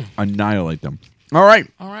for you. Annihilate them. All right.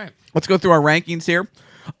 All right. Let's go through our rankings here.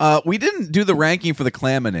 We didn't do the ranking for the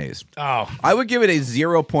clam mayonnaise. Oh, I would give it a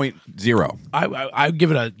 0.0. I would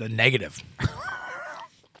give it a negative.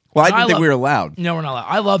 Well, I didn't I think love- we were allowed. No, we're not allowed.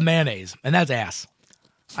 I love mayonnaise, and that's ass.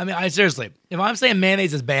 I mean, I seriously, if I'm saying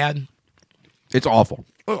mayonnaise is bad, It's awful.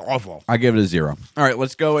 it's awful. I give it a 0. All right,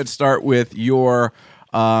 let's go and start with your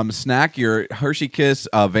snack, your Hershey Kiss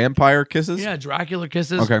Vampire Kisses. Yeah, Dracula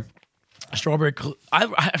kisses. Okay. Strawberry. I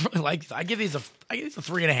really like. I give these a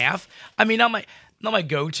 3.5. I mean, not my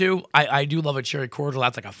go-to. I do love a cherry cordial.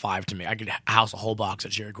 That's like a 5 to me. I could house a whole box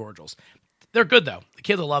of cherry cordials. They're good though. The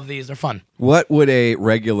kids will love these. They're fun. What would a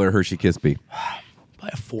regular Hershey Kiss be? Probably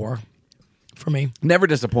a 4 for me. Never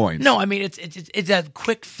disappoints. No, I mean it's a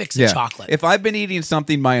quick fix of chocolate. If I've been eating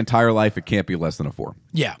something my entire life, it can't be less than a 4.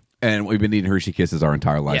 Yeah. And we've been eating Hershey Kisses our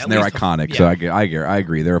entire lives, Yeah, and they're at least iconic. yeah. So I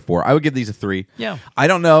agree. They're a 4. I would give these a 3. Yeah. I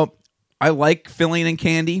don't know. I like filling in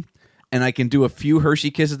candy, and I can do a few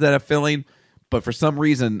Hershey Kisses that have filling, but for some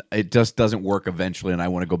reason it just doesn't work eventually, and I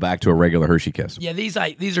want to go back to a regular Hershey Kiss. Yeah, these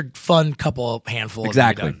are fun couple handfuls.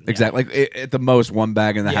 Exactly. and you're done. Exactly. Like, at the most, one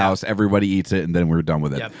bag in the Yeah. house, everybody eats it, and then we're done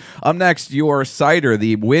with it. Yep. Up next, your cider,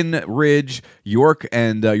 the Wynn Ridge York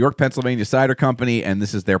and York, Pennsylvania Cider Company, and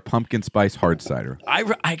this is their pumpkin spice hard cider. I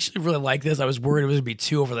actually really like this. I was worried it was going to be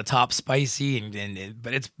too over the top spicy,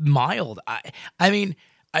 but it's mild. I mean,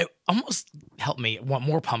 I almost helped me want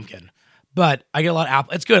more pumpkin, but I get a lot of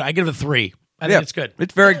apple. It's good. I give it a 3. I think it's good.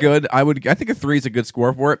 It's very good. I think a 3 is a good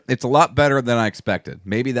score for it. It's a lot better than I expected.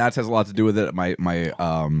 Maybe that has a lot to do with it. My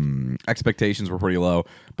expectations were pretty low,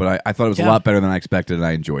 but I thought it was a lot better than I expected, and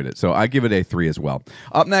I enjoyed it. So I give it a 3 as well.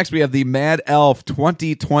 Up next, we have the Mad Elf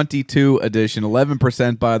 2022 edition,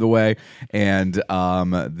 11% by the way, and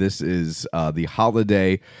this is the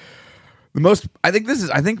holiday. I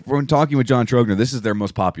think when talking with John Trogner, this is their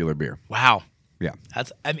most popular beer. Wow. Yeah.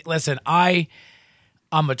 Listen, I'm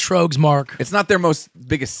a Trogs mark. It's not their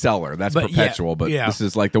biggest seller. That's But Perpetual, but yeah. this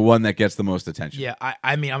is like the one that gets the most attention. Yeah,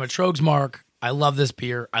 I mean, I'm a Trogs mark. I love this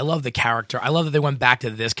beer. I love the character. I love that they went back to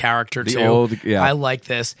this character The too. old- yeah. I like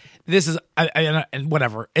this. This is and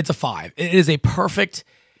whatever. It's a 5. It is a perfect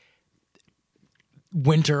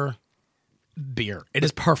winter beer. It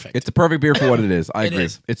is perfect. It's a perfect beer for what it is. I It agree.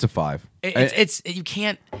 is. It's a 5. It's you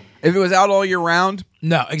can't. If it was out all year round,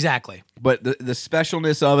 No, exactly. but the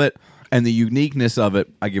specialness of it and the uniqueness of it,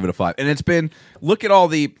 I give it a 5. And it's been, look at all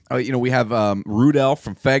the, we have Rudel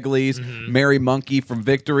from Fegley's, Merry Monkey from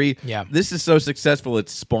Victory. Yeah. This is so successful,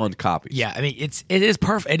 it's spawned copies. Yeah, I mean, it is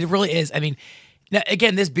perfect. It really is. I mean, now,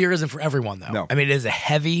 again, this beer isn't for everyone, though. No. I mean, it is a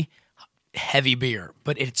heavy beer,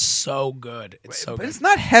 but it's so good. It's so But good. it's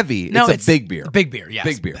not heavy. No, it's a big beer. Big beer, yes.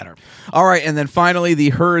 Big beer. Better. All right, and then finally, the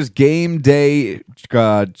Hers Game Day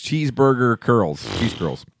cheeseburger curls. Cheese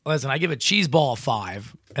curls. Listen, I give a cheese ball a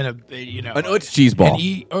 5, and No, it's cheese ball.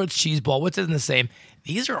 It's cheese ball. What's in the same?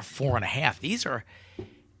 These are a 4.5. These are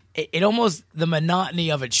it almost the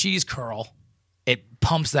monotony of a cheese curl. It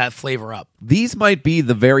pumps that flavor up. These might be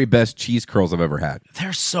the very best cheese curls I've ever had.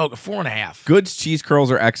 They're so good. 4.5. Good's cheese curls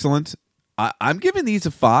are excellent. I'm giving these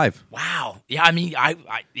a 5. Wow. Yeah. I mean, I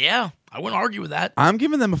wouldn't argue with that. I'm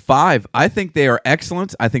giving them a 5. I think they are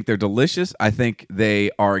excellent. I think they're delicious. I think they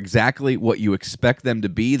are exactly what you expect them to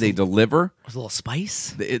be. They deliver. There's a little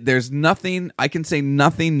spice. There's nothing, I can say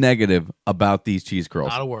nothing negative about these cheese curls.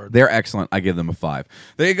 Not a word. They're excellent. I give them a 5.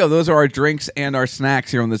 There you go. Those are our drinks and our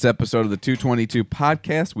snacks here on this episode of the 222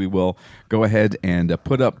 podcast. We will go ahead and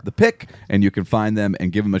put up the pic, and you can find them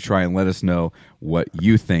and give them a try and let us know what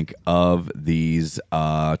you think of these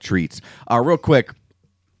treats. Real quick,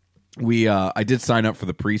 I did sign up for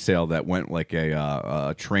the pre-sale that went like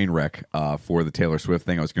a train wreck for the Taylor Swift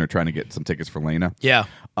thing. I was going to try to get some tickets for Lena. Yeah.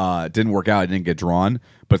 It didn't work out. I didn't get drawn.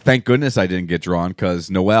 But thank goodness I didn't get drawn because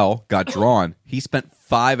Noel got drawn. He spent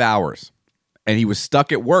 5 hours. And he was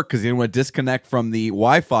stuck at work because he didn't want to disconnect from the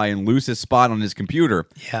Wi-Fi and lose his spot on his computer.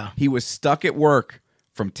 Yeah. He was stuck at work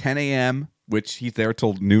from 10 a.m., which he's there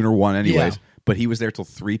till noon or 1 anyways. Yeah. But he was there till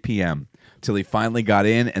 3 p.m. till he finally got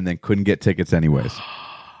in and then couldn't get tickets anyways.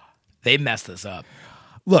 They messed this up.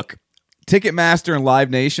 Look, Ticketmaster and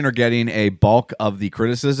Live Nation are getting a bulk of the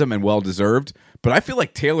criticism and well-deserved, but I feel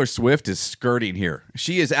like Taylor Swift is skirting here.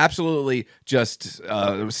 She is absolutely just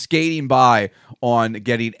skating by on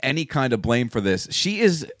getting any kind of blame for this. She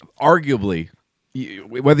is arguably,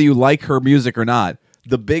 whether you like her music or not,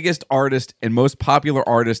 the biggest artist and most popular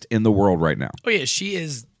artist in the world right now. Oh, yeah. She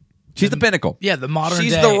is. She's the pinnacle. Yeah, the modern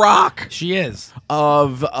She's day. the Rock. She is.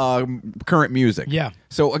 Of current music. Yeah.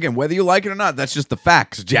 So, again, whether you like it or not, that's just the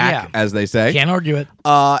facts, Jack, as they say. Can't argue it.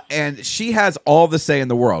 And she has all the say in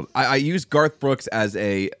the world. I use Garth Brooks as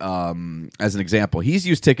an example. He's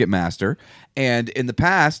used Ticketmaster, and in the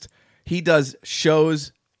past, he does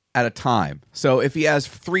shows at a time. So if he has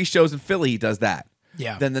 3 shows in Philly, he does that.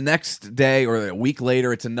 Yeah. Then the next day or a week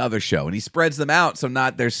later, it's another show, and he spreads them out so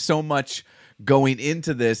there's so much going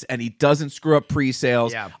into this, and he doesn't screw up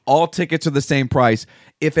pre-sales. Yeah. All tickets are the same price.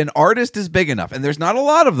 If an artist is big enough, and there's not a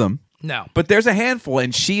lot of them, No. but there's a handful,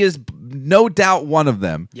 and she is no doubt one of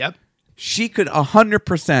them. Yep. She could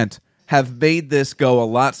 100% have made this go a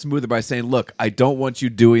lot smoother by saying, look, I don't want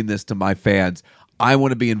you doing this to my fans. I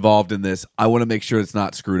want to be involved in this. I want to make sure it's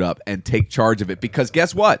not screwed up and take charge of it. Because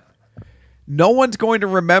guess what? No one's going to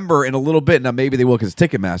remember in a little bit. Now, maybe they will because it's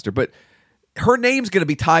Ticketmaster, but her name's going to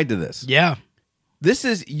be tied to this. Yeah. This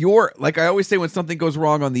is like I always say when something goes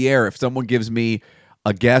wrong on the air, if someone gives me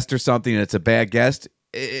a guest or something and it's a bad guest,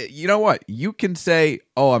 you know what? You can say,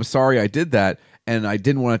 oh, I'm sorry I did that and I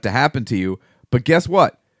didn't want it to happen to you. But guess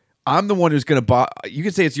what? I'm the one who's going to you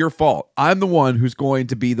can say it's your fault. I'm the one who's going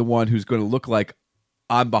to be the one who's going to look like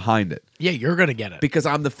I'm behind it Yeah, you're going to get it. because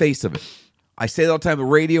I'm the face of it. I say that all the time on the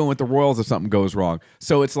radio and with the Royals if something goes wrong.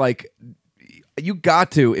 So it's like you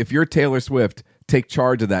got to, if you're Taylor Swift, take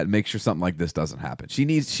charge of that and make sure something like this doesn't happen. She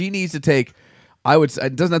needs to take, I would say,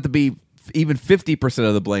 it doesn't have to be even 50%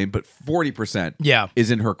 of the blame, but 40%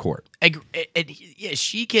 is in her court. Yeah,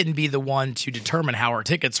 she can be the one to determine how her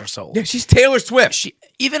tickets are sold. Yeah, she's Taylor Swift.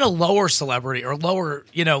 Even a lower celebrity or lower,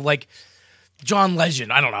 like John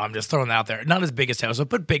Legend, I don't know, I'm just throwing that out there. Not as big as Taylor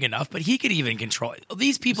Swift, but big enough, but he could even control it.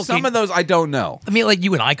 These people Some of those I don't know. I mean, like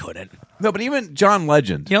you and I couldn't. No, but even John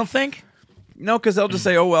Legend. You don't think? No, because they'll just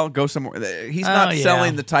say, oh, well, go somewhere. He's not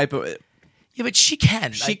selling the type of... Yeah, but she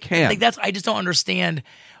can. She can. I just don't understand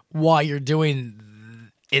why you're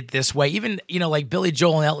doing it this way. Even, like Billy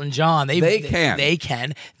Joel and Elton John, they can. They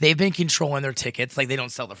can. They've been controlling their tickets. Like, they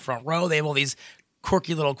don't sell the front row. They have all these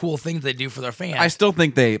quirky little cool things they do for their fans. I still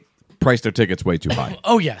think they price their tickets way too high.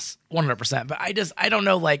 Oh, yes. 100%. But I don't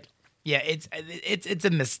know, it's a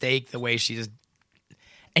mistake the way she just...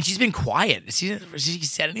 And she's been quiet. She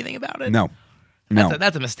said anything about it? No.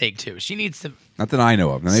 That's a mistake, too. She needs to Not that I know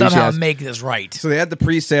of. Now, maybe somehow make this right. So they had the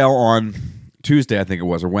pre-sale on Tuesday, I think it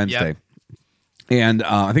was, or Wednesday. Yep. And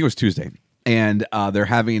I think it was Tuesday. And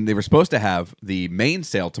they were supposed to have the main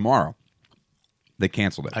sale tomorrow. They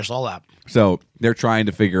canceled it. I saw that. So they're trying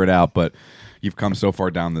to figure it out, but you've come so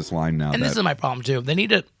far down this line now. And this is my problem too. They need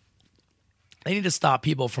to stop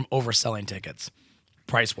people from overselling tickets,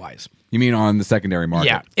 price wise. You mean on the secondary market?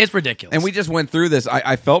 Yeah, it's ridiculous. And we just went through this.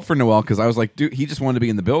 I felt for Noel because I was like, dude, he just wanted to be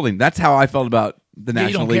in the building. That's how I felt about the Yeah, you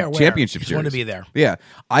National don't care League where. Championship You just Series. want to be there. Yeah,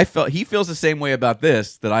 he feels the same way about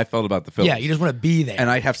this that I felt about the Phillies. Yeah, you just want to be there. And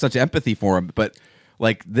I have such empathy for him. But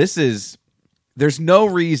like, there's no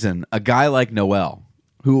reason a guy like Noel,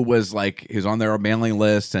 who was on their mailing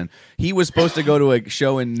list, and he was supposed to go to a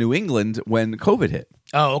show in New England when COVID hit.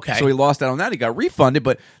 Oh, okay. So he lost out on that. He got refunded,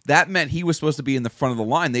 but that meant he was supposed to be in the front of the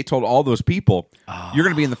line. They told all those people, you're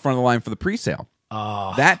going to be in the front of the line for the presale.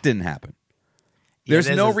 That didn't happen. There's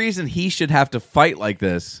no reason he should have to fight like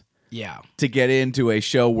this to get into a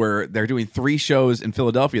show where they're doing 3 shows in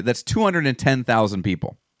Philadelphia. That's 210,000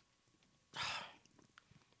 people.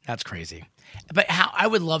 That's crazy. But I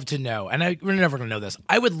would love to know, and we're never going to know this,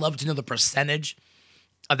 I would love to know the percentage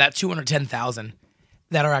of that 210,000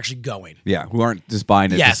 that are actually going. Yeah, who aren't just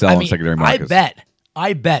buying it to sell in secondary markets.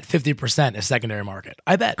 I bet 50% is secondary market.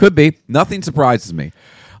 I bet. Could be. Nothing surprises me.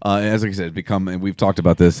 As I said, and we've talked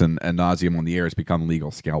about this and nauseum on the air, it's become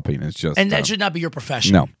legal scalping. It's just, and that should not be your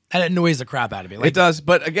profession. No. And it annoys the crap out of me. It does,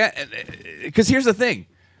 but again, because here's the thing.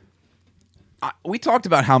 We talked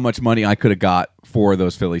about how much money I could have got for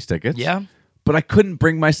those Phillies tickets. Yeah. But I couldn't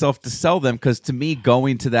bring myself to sell them because to me,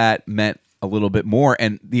 going to that meant a little bit more.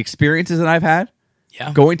 And the experiences that I've had,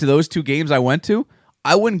 going to those 2 games I went to,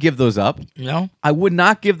 I wouldn't give those up. No. I would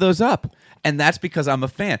not give those up. And that's because I'm a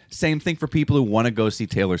fan. Same thing for people who want to go see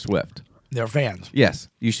Taylor Swift. They're fans. Yes,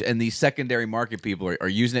 you should, and these secondary market people are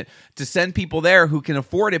using it to send people there who can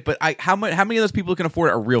afford it. But how many of those people who can afford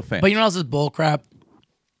it are real fans? But you know what else is bullcrap?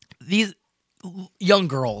 These young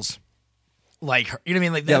girls, like her, you know what I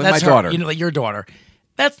mean? Like like that's my her, daughter. you know, like your daughter.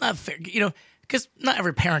 That's not fair, you know, because not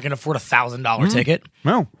every parent can afford $1,000 ticket.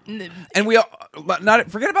 No, and we all, not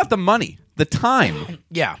forget about the money, the time.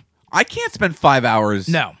 Yeah. I can't spend 5 hours.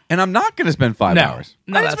 No. And I'm not going to spend 5 hours.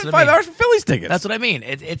 No, I that's spend what I 5 mean. hours for Phillies tickets. That's what I mean.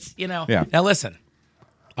 It's you know. Yeah. Now listen,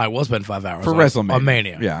 I will spend 5 hours For on WrestleMania.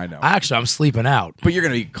 Mania. Yeah, I know. I'm sleeping out. But you're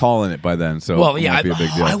going to be calling it by then, so Well, it yeah, might be a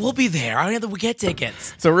big deal. I will be there. I have to get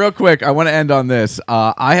tickets. So real quick, I want to end on this.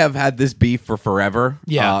 I have had this beef for forever.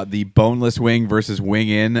 Yeah. The boneless wing versus wing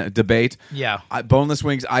in debate. Yeah. Boneless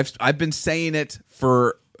wings. I've been saying it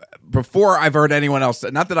for before I've heard anyone else.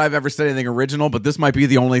 Not that I've ever said anything original, but this might be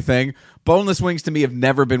the only thing. Boneless wings to me have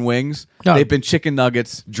never been wings. No. They've been chicken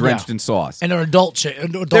nuggets drenched in sauce. And they're adult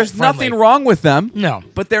There's nothing wrong with them. No.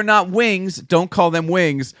 But they're not wings. Don't call them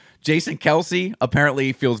wings. Jason Kelsey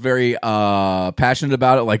apparently feels very passionate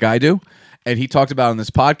about it like I do. And he talked about it on this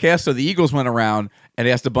podcast. So the Eagles went around and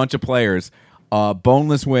asked a bunch of players,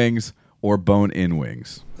 boneless wings or bone-in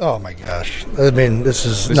wings. Oh, my gosh. I mean, this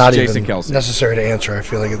is This not is Jason even Kelsey. necessary to answer, I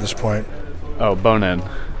feel like, at this point. Oh, bone-in.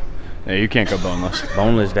 Yeah, you can't go boneless.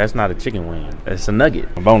 Boneless, that's not a chicken wing. It's a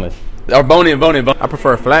nugget. Boneless. Or bone-in. I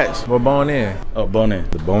prefer flats. Or bone-in. Oh, bone-in.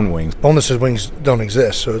 The bone wings. Boneless wings don't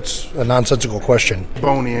exist, so it's a nonsensical question.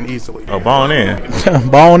 Bone in easily. Oh,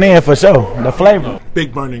 bone-in. Bone-in for sure. The flavor.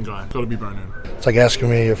 Big burn-in guy. Gotta be burn-in. It's like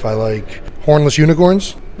asking me if I like hornless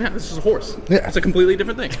unicorns. Yeah, this is a horse. Yeah. It's a completely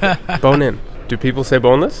different thing. Bone-in. Do people say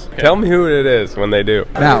boneless? Okay. Tell me who it is when they do.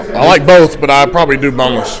 Now, I like both, but I probably do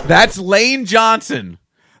boneless. That's Lane Johnson,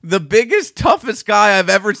 the biggest, toughest guy I've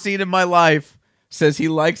ever seen in my life, says he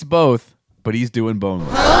likes both, but he's doing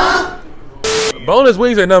boneless. Boneless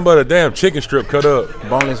wings ain't nothing but a damn chicken strip cut up.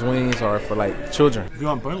 Boneless wings are for, like, children. If you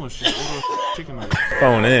want boneless, just order chicken nuggets.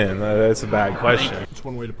 Bone-in. That's a bad question. That's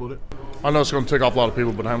one way to put it. I know it's going to take off a lot of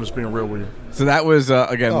people, but I'm just being real with you. So that was,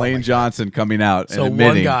 again, Lane Johnson coming out So and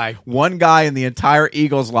admitting one guy in the entire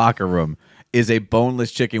Eagles locker room is a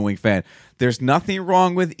boneless chicken wing fan. There's nothing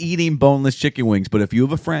wrong with eating boneless chicken wings, but if you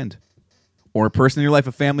have a friend or a person in your life,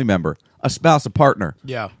 a family member, a spouse, a partner,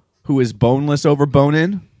 who is boneless over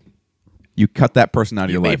bone-in, you cut that person out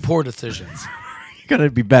of your You life. made poor decisions. You got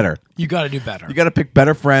to be better. You got to do better. You got to pick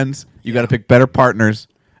better friends. You got to pick better partners.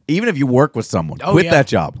 Even if you work with someone, quit that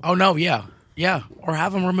job. Oh, no, yeah. Yeah, or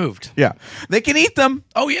have them removed. Yeah. They can eat them.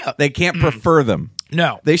 Oh, yeah. They can't prefer them.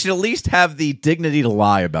 No. They should at least have the dignity to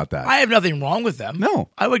lie about that. I have nothing wrong with them. No.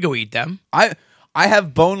 I would go eat them. I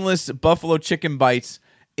have boneless buffalo chicken bites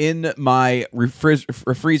in my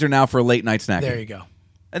freezer now for a late night snack. There you go.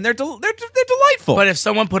 And they're delightful. But if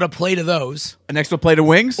someone put a plate of those, next to a plate of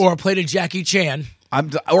wings, or a plate of Jackie Chan,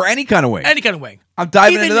 or any kind of wing, I'm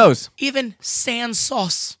diving into those. Even sans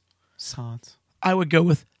sauce. Sans. I would go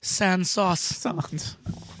with sans sauce. Sans.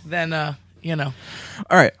 Then, you know.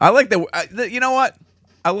 All right. I like that. You know what?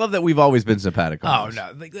 I love that we've always been simpatico. Oh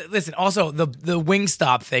no! Like, listen. Also, the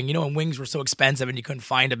Wingstop thing. You know, when wings were so expensive and you couldn't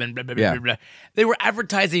find them, and blah, blah, blah, Yeah. blah, blah, they were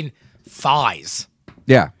advertising thighs.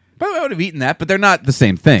 Yeah. But I would have eaten that, but they're not the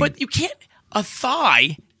same thing. But you can't. A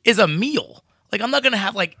thigh is a meal. Like, I'm not gonna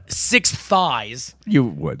have like 6 thighs. You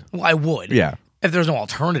would. Well, I would. Yeah. If there's no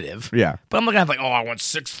alternative. Yeah. But I'm not gonna have like, oh, I want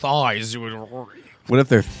 6 thighs. What if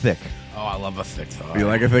they're thick? Oh, I love a thick thigh. You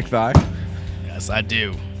like a thick thigh? Yes, I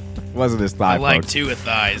do. Wasn't his thigh, I like folks. 2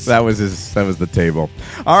 thighs. That was the table.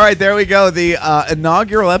 All right, there we go. The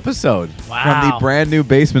inaugural episode from the brand new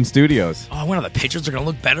Basement Studios. Oh, one of the pictures are gonna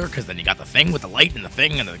look better because then you got the thing with the light and the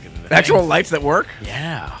thing and the Actual thing. lights that work?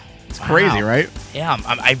 Yeah. It's crazy, right? Yeah,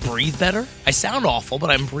 I breathe better. I sound awful, but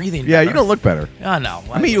I'm breathing Yeah, better. you don't look better. Oh, no.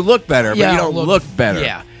 I mean, you look better, but you don't look better.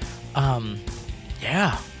 Yeah.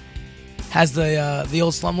 Yeah. Has the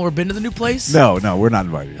old slumlord been to the new place? No, we're not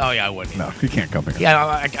invited. Oh, yeah, I wouldn't. No, you can't come here.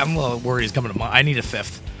 Yeah, I'm a little worried he's coming to my... I need a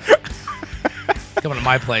 5th. Coming to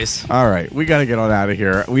my place. All right, we got to get on out of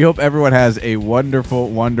here. We hope everyone has a wonderful,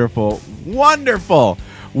 wonderful, wonderful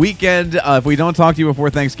weekend. If we don't talk to you before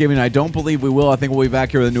Thanksgiving, I don't believe we will. I think we'll be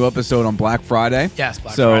back here with a new episode on Black Friday. Yes,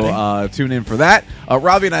 Black Friday. So tune in for that.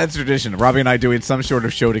 Robbie and I, it's tradition. Robbie and I doing some sort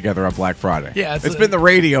of show together on Black Friday. Yeah, it's been the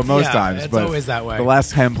radio most times. It's but always that way. The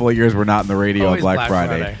last handful of years, we're not in the radio on Always Black Black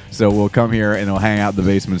Friday. Friday. So we'll come here and we'll hang out in the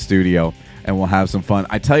Basement Studio and we'll have some fun.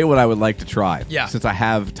 I tell you what I would like to try. Yeah. Since I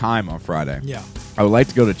have time on Friday. Yeah. I would like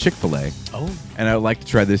to go to Chick-fil-A. Oh. And I would like to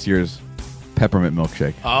try this year's peppermint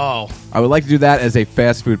milkshake. Oh. I would like to do that as a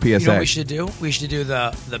fast food PSA. You know what we should do? We should do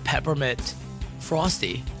the peppermint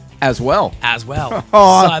frosty as well.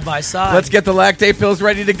 Side by side. Let's get the lactate pills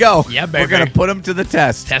ready to go. Yeah, baby. We're going to put them to the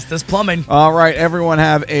test. Test this plumbing. All right, everyone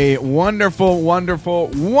have a wonderful, wonderful,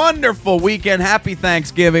 wonderful weekend. Happy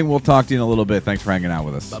Thanksgiving. We'll talk to you in a little bit. Thanks for hanging out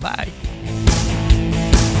with us. Bye-bye.